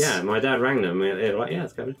nuts. Yeah, my dad rang them. They were like, yeah,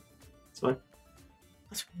 it's covered. It's fine.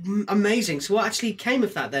 That's amazing. So what actually came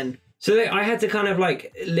of that then? So I had to kind of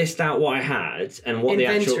like list out what I had and what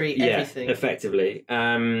inventory, the actual everything. Effectively.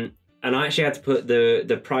 And I actually had to put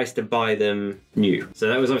the price to buy them new. So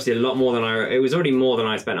that was obviously a lot more than it was already more than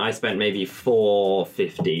I spent. I spent maybe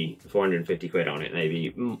 450 quid on it,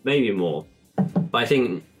 maybe more. But I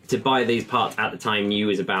think to buy these parts at the time new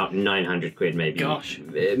was about 900 quid maybe. Gosh.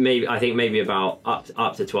 I think maybe about up to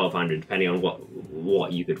 1200 depending on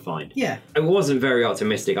what you could find. Yeah. I wasn't very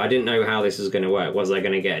optimistic. I didn't know how this was going to work. Was I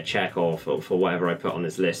going to get a check or for whatever I put on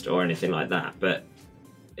this list or anything like that? But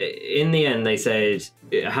in the end, they said,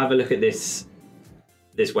 have a look at this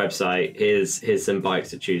this website. Here's some bikes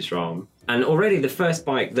to choose from. And already the first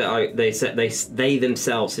bike that they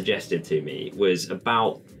themselves suggested to me was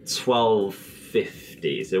about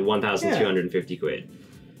 £1,250, so 1,250 quid.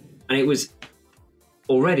 And it was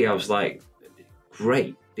already, I was like,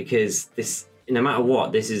 great, because this, no matter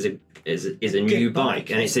what, this is a new bike,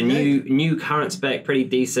 and it's a new current spec, pretty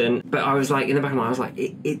decent. But I was like, in the back of my mind, I was like,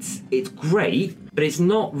 it's great, but it's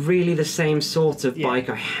not really the same sort of bike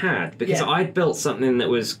I had, because I'd built something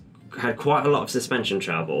that had quite a lot of suspension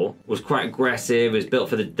travel, was quite aggressive, was built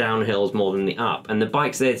for the downhills more than the up, and the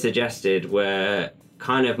bikes they had suggested were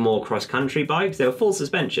kind of more cross-country bikes. They were full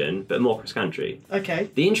suspension, but more cross-country. Okay.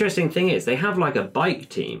 The interesting thing is they have like a bike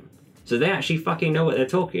team, so they actually fucking know what they're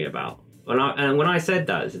talking about. And when I said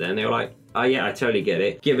that to them, they were like, oh yeah, I totally get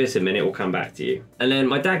it. Give us a minute, we'll come back to you. And then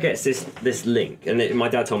my dad gets this link, and my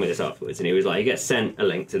dad told me this afterwards, and he was like, he gets sent a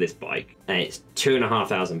link to this bike, and it's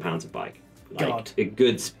 £2,500 a bike. Like, God.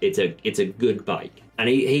 It's a good bike. And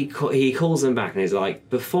he calls them back and he's like,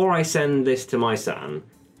 before I send this to my son,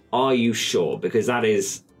 are you sure? Because that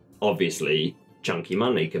is obviously chunky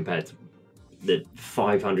money compared to the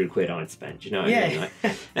 500 quid I'd spent, you know what I mean?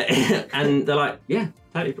 Like, and they're like, yeah,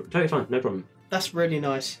 totally fine, no problem. That's really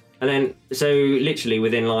nice. And then, so literally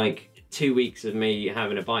within like 2 weeks of me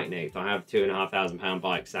having a bike nicked, I have £2,500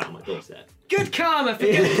 bike sat on my doorstep. Good karma for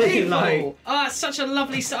good people. Like, it's such a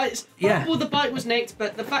lovely sight. Well, the bike was nicked,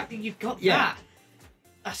 but the fact that you've got that,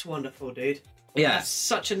 that's wonderful, dude. Yeah. That's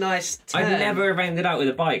such a nice turn. I'd never have ended up with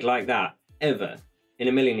a bike like that, ever, in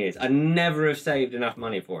a million years. I'd never have saved enough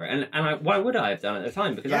money for it. And why would I have done it at the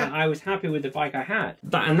time? Because I was happy with the bike I had.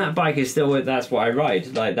 That bike is still, that's what I ride.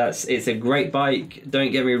 Like, it's a great bike.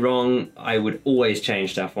 Don't get me wrong. I would always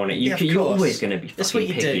change stuff on it. You're always going to be fucking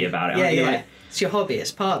picky about it. Yeah. Like, it's your hobby,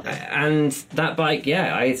 it's part of it. And that bike,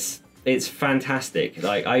 it's fantastic.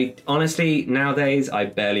 Like, I honestly, nowadays, I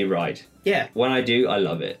barely ride. Yeah. When I do, I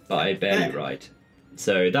love it, but I barely ride.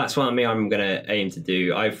 So that's what I'm going to aim to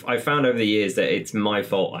do. I've found over the years that it's my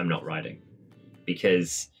fault I'm not riding,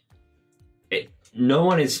 because no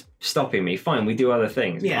one is stopping me. Fine, we do other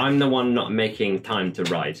things. Yeah. I'm the one not making time to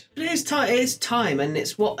ride. But it is time, and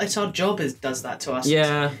it's our job does that to us.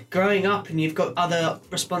 Yeah. It's growing up, and you've got other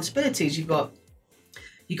responsibilities. You've got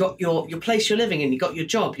your place you're living in. You've got your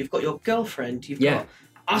job. You've got your girlfriend. You've got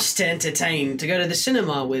us to entertain, to go to the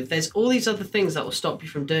cinema with. There's all these other things that will stop you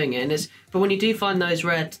from doing it. But when you do find those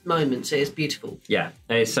rare moments, it is beautiful. Yeah,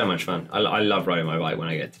 it's so much fun. I love riding my bike when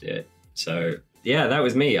I get to do it. So yeah, that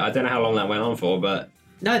was me. I don't know how long that went on for, but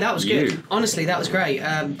no, that was good. Honestly, that was great.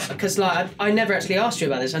 Because I never actually asked you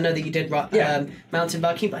about this. I know that you did mountain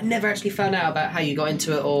biking, but I never actually found out about how you got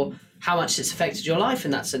into it or how much it's affected your life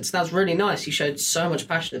in that sense. That was really nice. You showed so much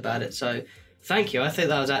passion about it. So thank you. I think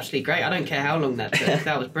that was actually great. I don't care how long that took.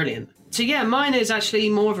 That was brilliant. So yeah, mine is actually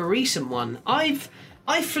more of a recent one. I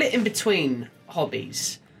flit in between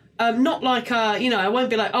hobbies. Not like, I won't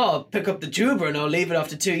be like, oh, I'll pick up the tuba and I'll leave it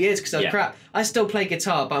after 2 years because that's crap. I still play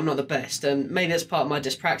guitar, but I'm not the best. And maybe that's part of my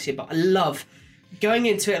dyspraxia, but I love going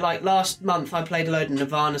into it. Like last month, I played a load of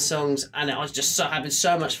Nirvana songs and I was just having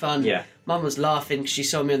so much fun. Yeah. Mum was laughing because she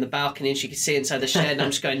saw me on the balcony and she could see inside the shed and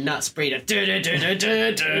I'm just going nuts, breeder.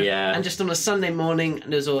 Yeah. And just on a Sunday morning,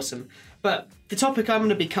 and it was awesome. But the topic I'm going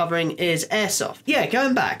to be covering is airsoft. Yeah,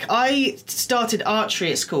 going back, I started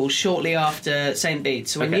archery at school shortly after St.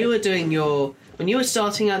 Bede's. So when you were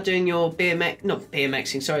starting out doing your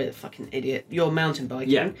BMXing, sorry, the fucking idiot, your mountain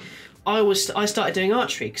biking, I started doing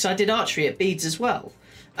archery because I did archery at Bede's as well.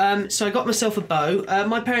 So I got myself a bow.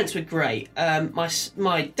 My parents were great.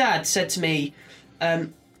 My dad said to me,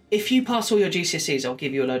 if you pass all your GCSEs, I'll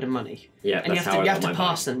give you a load of money. Yeah, and you have to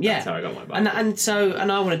pass them. Yeah, that's how I got my bike.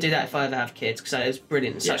 And I want to do that if I ever have kids because it was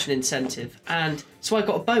brilliant. It's such an incentive. And so I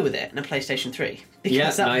got a bow with it and a PlayStation 3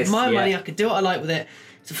 because that was my money. I could do what I like with it.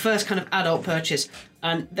 It's the first kind of adult purchase,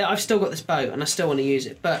 and I've still got this bow and I still want to use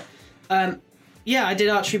it. But I did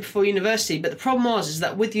archery before university. But the problem is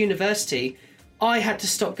that with university, I had to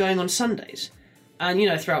stop going on Sundays.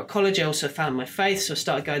 And, throughout college, I also found my faith, so I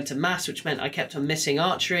started going to mass, which meant I kept on missing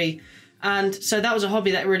archery. And so that was a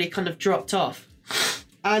hobby that really kind of dropped off.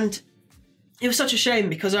 And it was such a shame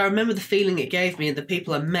because I remember the feeling it gave me and the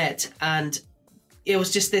people I met, and it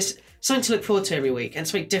was just something to look forward to every week and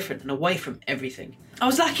something different and away from everything. I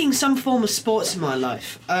was lacking some form of sports in my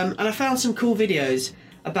life, and I found some cool videos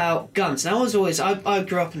about guns. And I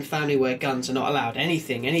grew up in a family where guns are not allowed.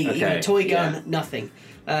 Anything, even a toy gun, nothing.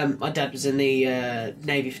 My dad was in the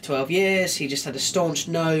Navy for 12 years. He just had a staunch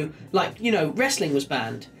no. Wrestling was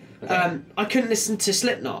banned. Okay. I couldn't listen to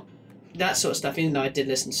Slipknot, that sort of stuff, even though I did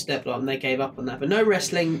listen to Slipknot and they gave up on that. But no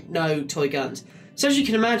wrestling, no toy guns. So as you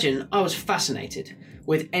can imagine, I was fascinated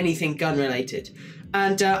with anything gun related.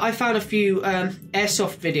 And I found a few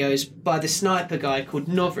airsoft videos by the sniper guy called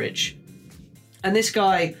Novrich. And this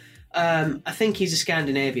guy, I think he's a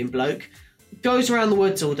Scandinavian bloke, goes around the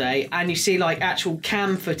woods all day, and you see like actual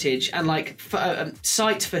cam footage and like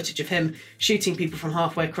sight footage of him shooting people from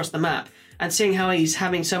halfway across the map and seeing how he's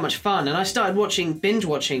having so much fun. And I started binge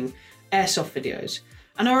watching airsoft videos.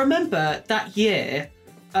 And I remember that year,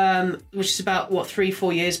 which is about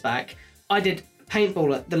 3-4 years back, I did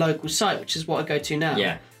paintball at the local site, which is what I go to now.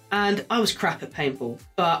 Yeah. And I was crap at paintball,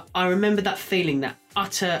 but I remember that feeling, that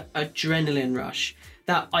utter adrenaline rush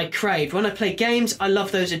that I craved. When I play games, I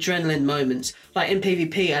love those adrenaline moments. Like in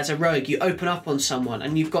PvP as a rogue, you open up on someone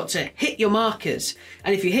and you've got to hit your markers.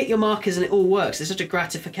 And if you hit your markers and it all works, there's such a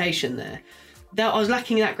gratification there. I was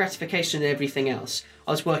lacking that gratification in everything else.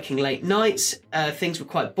 I was working late nights, things were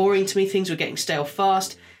quite boring to me, things were getting stale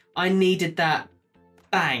fast. I needed that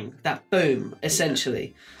bang, that boom,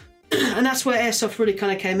 essentially. And that's where airsoft really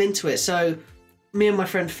kind of came into it. So me and my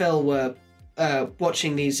friend Phil were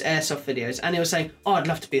watching these airsoft videos, and he was saying, oh, I'd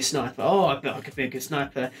love to be a sniper. Oh, I bet I could be a good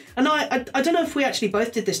sniper. And I don't know if we actually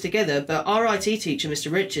both did this together, but our IT teacher,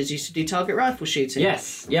 Mr. Richards, used to do target rifle shooting.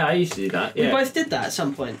 Yes, yeah, I used to do that. Yeah. We both did that at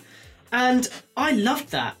some point. And I loved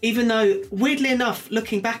that, even though, weirdly enough,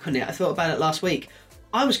 looking back on it, I thought about it last week,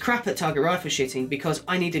 I was crap at target rifle shooting because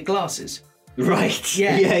I needed glasses. Right.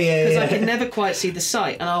 Yeah. Yeah. Because I could never quite see the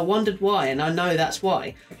sight, and I wondered why, and I know that's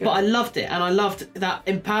why. Okay. But I loved it, and I loved that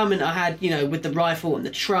empowerment I had, with the rifle and the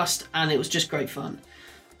trust, and it was just great fun.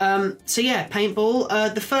 So yeah,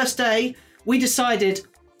 paintball. The first day, we decided,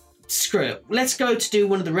 screw it, let's go to do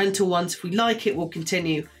one of the rental ones. If we like it, we'll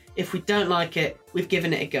continue. If we don't like it, we've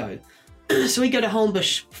given it a go. So we go to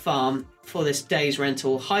Holmbush Farm for this day's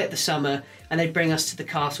rental, height of the summer, and they bring us to the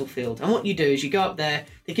castle field. And what you do is you go up there,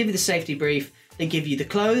 they give you the safety brief, they give you the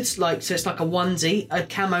clothes, so it's like a onesie, a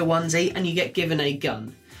camo onesie, and you get given a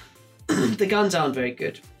gun. The guns aren't very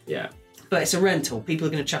good. Yeah. But it's a rental. People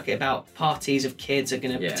are going to chuck it about. Parties of kids are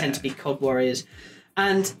going to pretend to be COD warriors.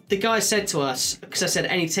 And the guy said to us, because I said,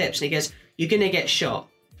 any tips? And he goes, you're going to get shot.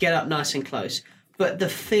 Get up nice and close. But the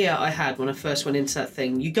fear I had when I first went into that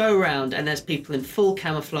thing, you go around and there's people in full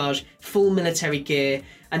camouflage, full military gear,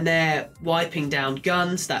 and they're wiping down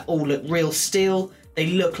guns that all look real steel. They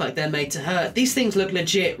look like they're made to hurt. These things look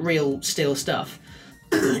legit, real steel stuff.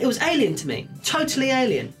 It was alien to me, totally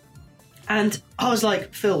alien. And I was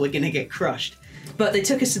like, Phil, we're going to get crushed. But they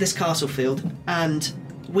took us to this castle field, and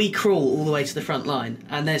we crawl all the way to the front line,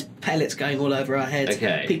 and there's pellets going all over our heads.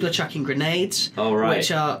 Okay. People are chucking grenades,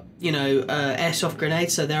 which are, airsoft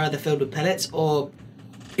grenades, so they're either filled with pellets, or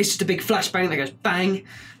it's just a big flashbang that goes bang.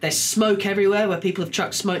 There's smoke everywhere where people have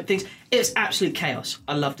chucked smoke things. It's absolute chaos.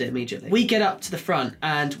 I loved it immediately. We get up to the front,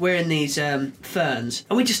 and we're in these ferns,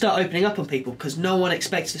 and we just start opening up on people because no one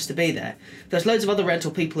expects us to be there. There's loads of other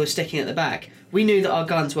rental people who are sticking at the back. We knew that our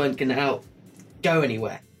guns weren't going to go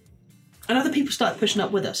anywhere. And other people started pushing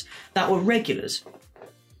up with us that were regulars.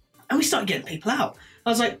 And we started getting people out. I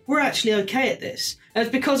was like, we're actually okay at this. And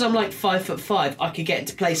it's because I'm like 5'5", I could get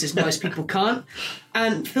into places most people can't.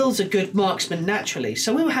 And Phil's a good marksman naturally.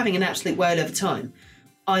 So we were having an absolute whale of a time.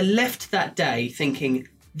 I left that day thinking,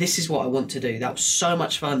 this is what I want to do. That was so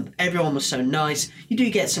much fun. Everyone was so nice. You do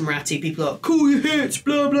get some ratty people are like, cool your hits,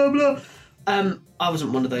 blah, blah, blah. I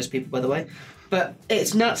wasn't one of those people, by the way. But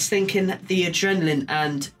it's nuts thinking the adrenaline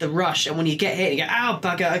and the rush, and when you get hit, you go, ow,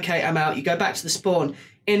 bugger, okay, I'm out. You go back to the spawn.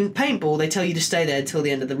 In paintball, they tell you to stay there until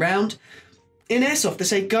the end of the round. In airsoft, they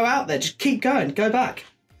say, go out there, just keep going, go back.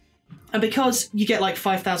 And because you get like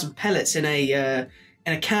 5,000 pellets in a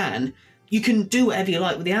can, you can do whatever you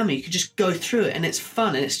like with the ammo. You can just go through it, and it's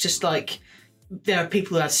fun. And it's just like, there are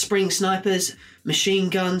people who have spring snipers, machine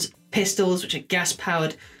guns, pistols, which are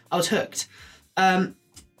gas-powered. I was hooked.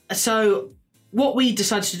 So what we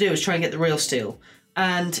decided to do was try and get the real steel,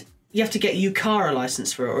 and you have to get a UCARA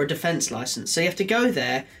license for it, or a defence license. So you have to go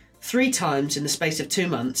there 3 times in the space of 2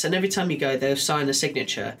 months, and every time you go, they'll sign a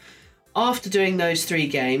signature. After doing those 3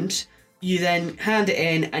 games, you then hand it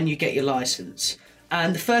in and you get your license.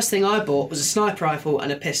 And the first thing I bought was a sniper rifle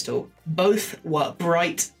and a pistol. Both were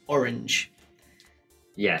bright orange.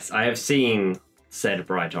 Yes, I have seen said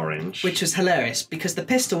bright orange. Which was hilarious, because the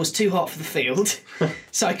pistol was too hot for the field,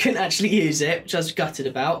 so I couldn't actually use it, which I was gutted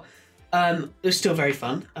about. It was still very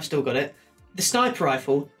fun. I've still got it. The sniper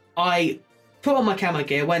rifle, I put on my camo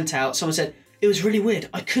gear, went out, someone said, it was really weird.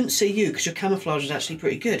 I couldn't see you because your camouflage was actually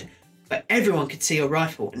pretty good. But everyone could see your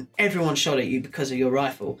rifle, and everyone shot at you because of your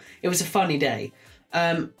rifle. It was a funny day.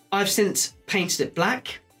 I've since painted it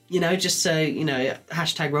black, just so,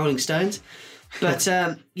 hashtag Rolling Stones. But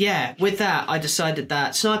yeah, with that, I decided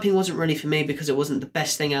that sniping wasn't really for me because it wasn't the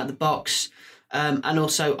best thing out of the box. And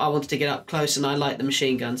also, I wanted to get up close and I liked the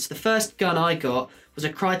machine guns. The first gun I got was a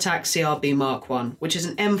Crytek CRB Mark 1, which is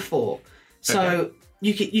an M4. So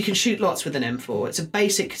you can shoot lots with an M4. It's a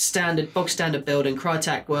basic standard, bog standard build, and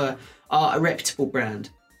Crytek are a reputable brand.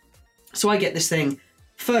 So I get this thing.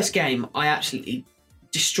 First game, I absolutely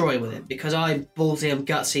destroy with it because I'm ballsy, I'm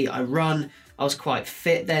gutsy, I run. I was quite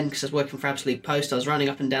fit then because I was working for Absolute Post. I was running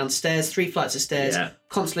up and down stairs, 3 flights of stairs,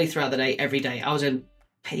 constantly throughout the day, every day. I was in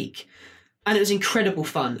peak. And it was incredible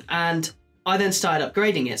fun. And I then started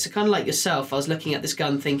upgrading it. So kind of like yourself, I was looking at this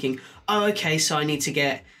gun thinking, oh, okay, so I need to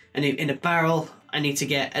get a new inner barrel. I need to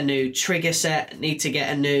get a new trigger set. I need to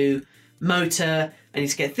get a new motor. I need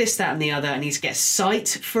to get this, that, and the other. I need to get a sight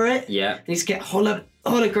for it. Yeah. I need to get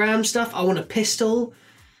hologram stuff. I want a pistol.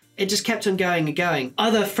 It just kept on going and going.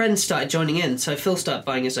 Other friends started joining in, so Phil started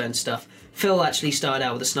buying his own stuff. Phil actually started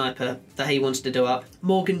out with a sniper that he wanted to do up.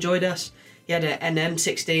 Morgan joined us. He had an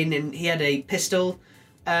M16 and he had a pistol.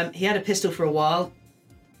 He had a pistol for a while.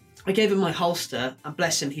 I gave him my holster, and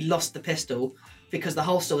bless him, he lost the pistol because the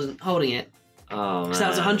holster wasn't holding it. Oh, man. So that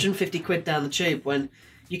was 150 quid down the tube when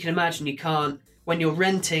you can imagine you can't, when you're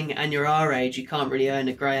renting and you're our age, you can't really earn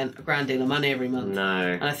a grand deal of money every month. No.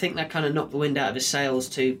 And I think that kind of knocked the wind out of his sails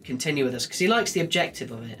to continue with us because he likes the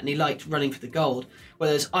objective of it and he liked running for the gold.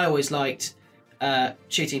 Whereas I always liked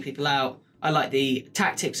shooting people out. I like the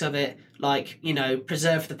tactics of it, like, you know,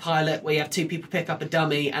 Preserve the Pilot, where you have 2 people pick up a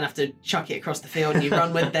dummy and have to chuck it across the field and you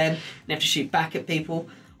run with them and you have to shoot back at people.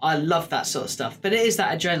 I love that sort of stuff. But it is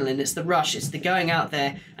that adrenaline, it's the rush, it's the going out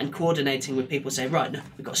there and coordinating with people. Say, right, no,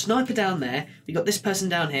 we've got a sniper down there, we've got this person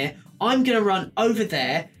down here, I'm going to run over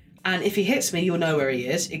there, and if he hits me, you'll know where he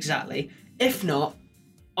is, exactly. If not,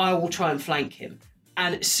 I will try and flank him.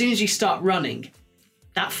 And as soon as you start running,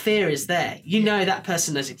 that fear is there. You know that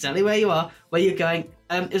person knows exactly where you are, where you're going.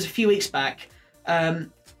 It was a few weeks back.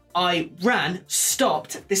 I ran,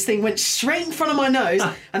 stopped, this thing went straight in front of my nose,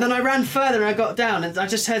 and then I ran further and I got down and I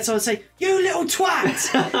just heard someone say, "You little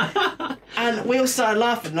twat!" And we all started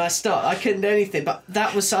laughing and I stopped. I couldn't do anything, but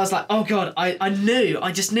I was like, oh God,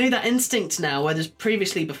 I just knew that instinct now, whereas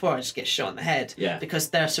previously before I just get shot in the head. Yeah. Because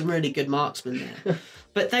there are some really good marksmen there.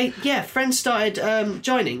 But friends started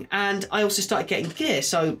joining, and I also started getting gear,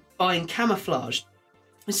 so buying camouflage.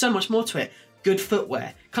 There's so much more to it. Good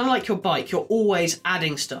footwear. Kind of like your bike, you're always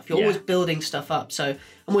adding stuff. You're always building stuff up. So I'm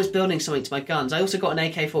always building something to my guns. I also got an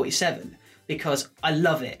AK-47 because I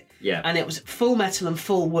love it. Yeah. And it was full metal and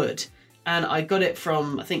full wood. And I got it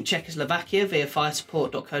from, I think, Czechoslovakia via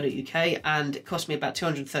firesupport.co.uk, and it cost me about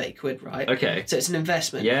 230 quid, right? Okay. So it's an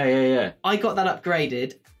investment. Yeah. I got that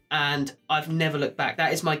upgraded, and I've never looked back.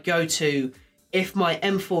 That is my go-to. If my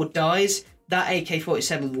M4 dies, that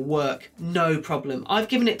AK-47 will work, no problem. I've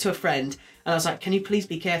given it to a friend, and I was like, can you please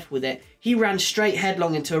be careful with it? He ran straight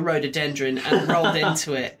headlong into a rhododendron and rolled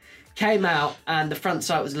into it. Came out, and the front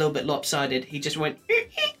sight was a little bit lopsided. He just went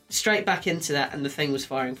straight back into that, and the thing was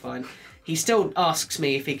firing fine. He still asks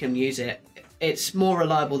me if he can use it. It's more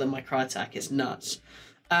reliable than my Crytek. It's nuts.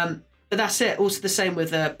 But that's it. Also the same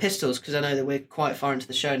with pistols, because I know that we're quite far into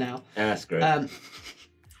the show now. Yeah, that's great.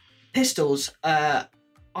 Pistols,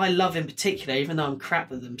 I love in particular, even though I'm crap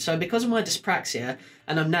with them. So because of my dyspraxia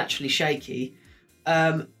and I'm naturally shaky,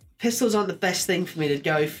 pistols aren't the best thing for me to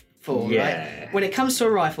go for. Yeah. Right? When it comes to a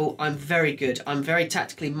rifle, I'm very good. I'm very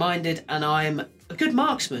tactically minded and I'm a good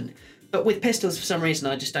marksman. But with pistols, for some reason,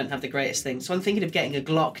 I just don't have the greatest thing. So I'm thinking of getting a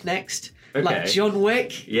Glock next. Okay. Like John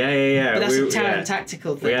Wick. Yeah. But that's a Terran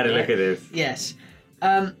tactical thing. We had a right? look at this. Yes.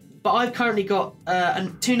 But I've currently got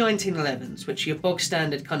two 1911s, which are your bog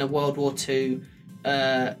standard kind of World War II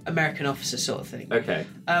American officer sort of thing. Okay.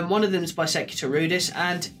 One of them is by Secutor Rudis,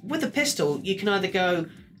 and with a pistol, you can either go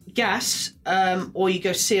gas or you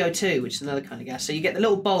go CO2, which is another kind of gas. So you get the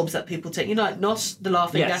little bulbs that people take, you know, like NOS, the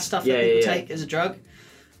laughing gas stuff that people take as a drug.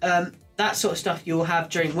 That sort of stuff you'll have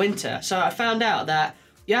during winter. So I found out that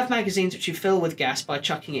you have magazines which you fill with gas by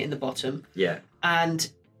chucking it in the bottom. Yeah. And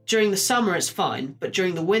during the summer it's fine, but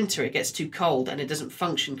during the winter it gets too cold and it doesn't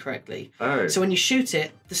function correctly. Oh. So when you shoot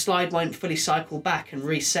it, the slide won't fully cycle back and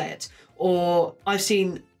reset. Or I've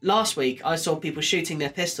seen last week, I saw people shooting their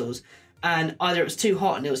pistols and either it was too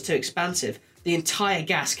hot and it was too expansive. The entire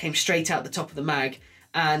gas came straight out the top of the mag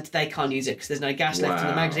and they can't use it because there's no gas left in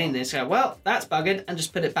the magazine. They say, well, that's buggered, and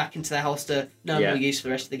just put it back into their holster, no more use for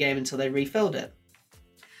the rest of the game until they refilled it.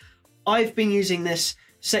 I've been using this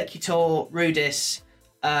Secutor Rudis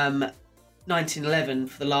 1911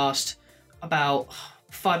 for the last about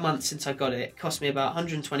 5 months since I got it. It cost me about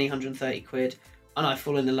 120, 130 quid. and I've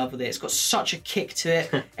fallen in love with it. It's got such a kick to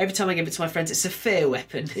it. Every time I give it to my friends, it's a fear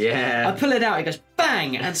weapon. Yeah. I pull it out, it goes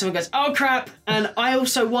bang, and someone goes, oh crap. And I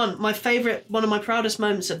also won. One of my proudest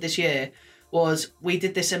moments of this year was we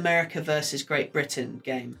did this America versus Great Britain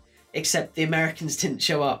game, except the Americans didn't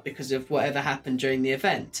show up because of whatever happened during the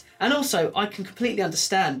event. And also, I can completely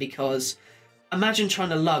understand, because imagine trying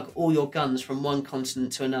to lug all your guns from one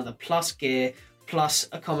continent to another, plus gear, plus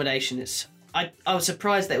accommodation. I was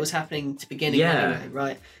surprised that it was happening to begin anyway,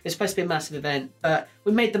 right? It's supposed to be a massive event, but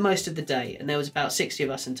we made the most of the day, and there was about 60 of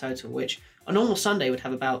us in total, which a normal Sunday would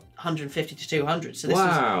have about 150 to 200. So this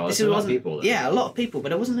that's a lot of people. Then. Yeah, a lot of people,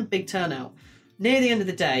 but it wasn't a big turnout. Near the end of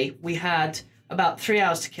the day, we had about 3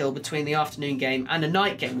 hours to kill between the afternoon game and a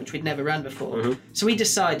night game, which we'd never ran before. Mm-hmm. So we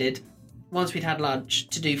decided, once we'd had lunch,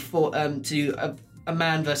 to do a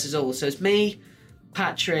man versus all. So it's me,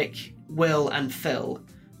 Patrick, Will, and Phil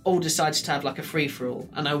all decided to have like a free-for-all,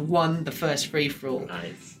 and I won the first free-for-all.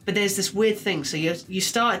 Nice. But there's this weird thing. So you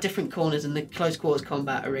start at different corners in the close quarters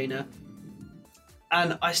combat arena,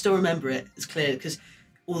 and I still remember it. It's clear because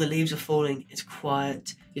all the leaves are falling. It's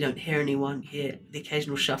quiet. You don't hear anyone. You hear the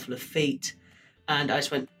occasional shuffle of feet, and I just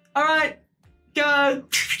went, "All right, go!"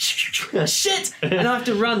 Shit! And I have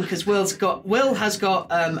to run because Will has got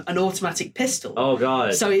an automatic pistol. Oh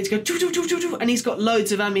god! So it's go doo, doo, doo, doo, doo, and he's got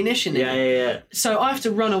loads of ammunition in it. Yeah. So I have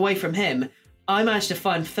to run away from him. I managed to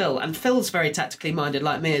find Phil, and Phil's very tactically minded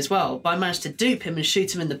like me as well, but I managed to dupe him and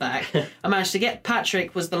shoot him in the back. I managed to get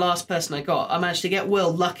Patrick, was the last person I got. I managed to get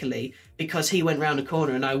Will, luckily, because he went round a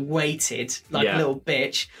corner and I waited like a little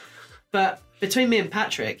bitch. But between me and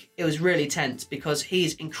Patrick, it was really tense because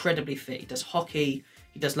he's incredibly fit. He does hockey,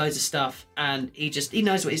 he does loads of stuff, and he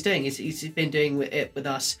knows what he's doing. He's been doing it with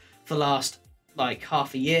us for the last like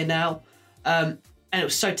half a year now. And it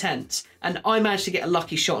was so tense. And I managed to get a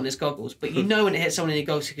lucky shot on his goggles. But you know when it hits someone in your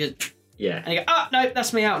goggles, you go, yeah. And you go, no,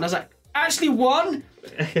 that's me out. And I was like, actually won?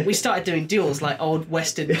 We started doing duels, like old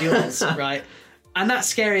Western duels, right? And that's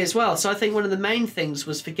scary as well. So I think one of the main things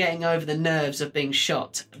was for getting over the nerves of being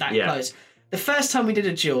shot that close. The first time we did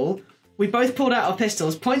a duel, we both pulled out our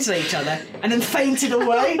pistols, pointed at each other, and then fainted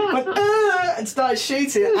away, went, and started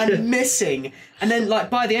shooting and missing. And then,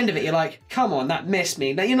 like, by the end of it, you're like, come on, that missed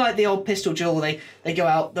me. Now, you know, like the old pistol duel, they go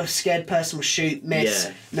out, the scared person will shoot, miss,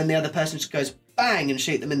 and then the other person just goes bang and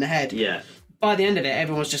shoot them in the head. Yeah. By the end of it,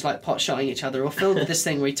 everyone was just, like, pot-shotting each other. Or Phil did this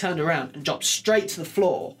thing where he turned around and dropped straight to the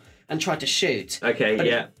floor and tried to shoot. Okay, but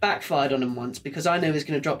it backfired on him once because I knew he was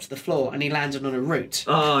going to drop to the floor and he landed on a root.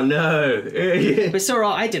 Oh, no. But it's all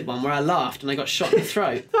right, I did one where I laughed and I got shot in the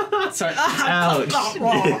throat. So, ouch.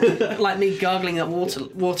 Like me gargling up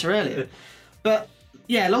water earlier. But,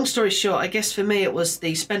 yeah, long story short, I guess for me it was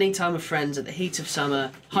the spending time with friends at the heat of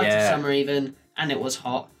summer, height of summer even, and it was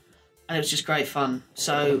hot. And it was just great fun.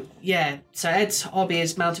 So, yeah. So Ed's hobby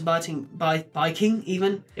is mountain biking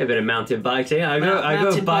even. Yeah, a bit of mountain biking. I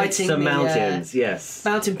go bike some mountains, yes.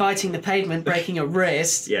 Mountain biting the pavement, breaking a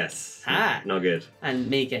wrist. Yes. Ah. Not good. And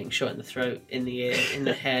me getting shot in the throat, in the ear, in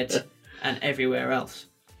the head, and everywhere else.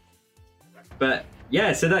 But,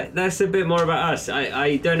 yeah, so that's a bit more about us.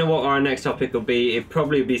 I don't know what our next topic will be. It'd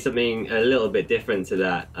probably be something a little bit different to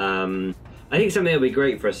that. I think something that would be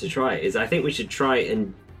great for us to try is I think we should try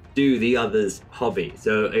and do the other's hobby.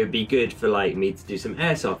 So it would be good for like me to do some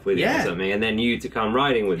airsoft with you or something, and then you to come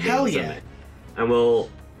riding with me or something. And we'll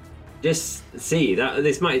just see. That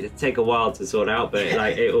this might take a while to sort out, but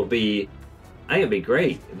like it'll be, I think it'll be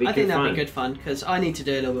great. I think that'd be good fun because I need to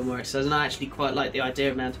do a little bit more exercise, and I actually quite like the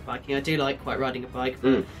idea of mountain biking. I do like quite riding a bike,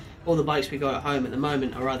 but all the bikes we got at home at the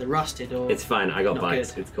moment are either rusted or it's fine. I got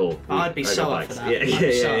bikes. Good. It's cool. I'd be so up for that.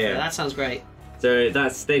 Yeah. That sounds great. So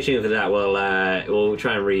stay tuned for that. We'll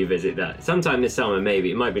try and revisit that sometime this summer. Maybe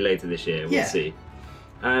it might be later this year. We'll see.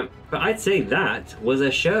 But I'd say that was a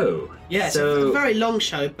show. Yeah, it's a very long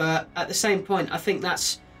show, but at the same point, I think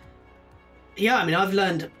that's. Yeah, I mean, I've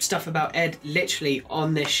learned stuff about Ed literally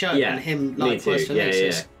on this show, and him likewise for me.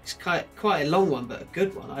 So it's quite a long one, but a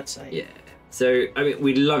good one, I'd say. Yeah. So, I mean,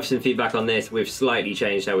 we'd love some feedback on this. We've slightly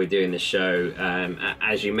changed how we're doing the show.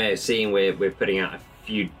 As you may have seen, we're putting out a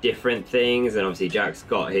few different things, and obviously Jack's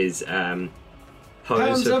got his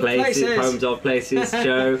Homes of Places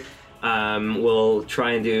show. We'll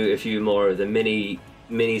try and do a few more of the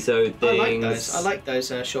mini-sode things. I like those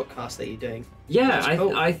shortcasts that you're doing. Yeah,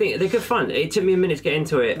 cool. I think they're good fun. It took me a minute to get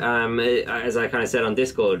into it. As I kind of said on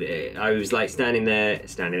Discord, I was like sat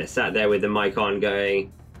there with the mic on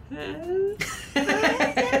going, yeah,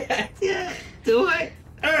 do I?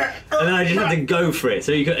 And then I just had to go for it.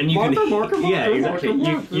 So you can, yeah, exactly.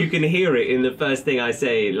 You can hear it in the first thing I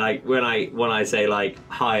say. Like when I say like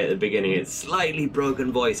hi at the beginning, it's slightly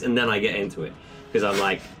broken voice, and then I get into it. because I'm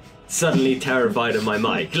like suddenly terrified of my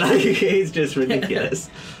mic. Like, it's just ridiculous.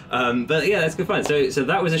 But yeah, that's good fun. So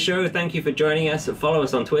that was a show. Thank you for joining us. Follow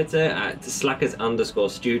us on Twitter at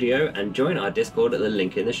slackers_studio and join our Discord at the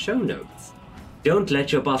link in the show notes. Don't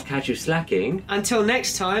let your boss catch you slacking. Until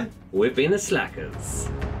next time, We've been the Slackers.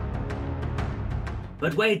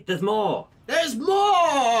 But wait, there's more. there's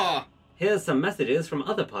more! Here's some messages from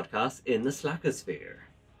other podcasts in the Slackersphere.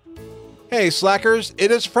 Hey Slackers, it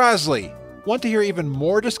is Frasley. Want to hear even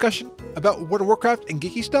more discussion about World of Warcraft and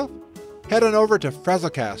geeky stuff? Head on over to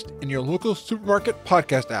Frazzlecast in your local supermarket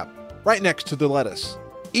podcast app, right next to the lettuce.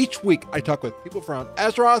 Each week I talk with people from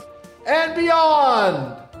Azeroth and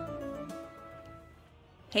beyond!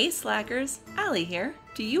 Hey Slackers, Allie here.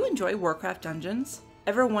 Do you enjoy Warcraft Dungeons?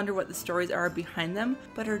 Ever wonder what the stories are behind them,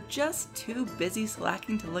 but are just too busy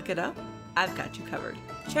slacking to look it up? I've got you covered.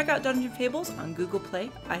 Check out Dungeon Fables on Google Play,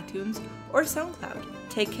 iTunes, or SoundCloud.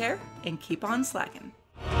 Take care and keep on slacking.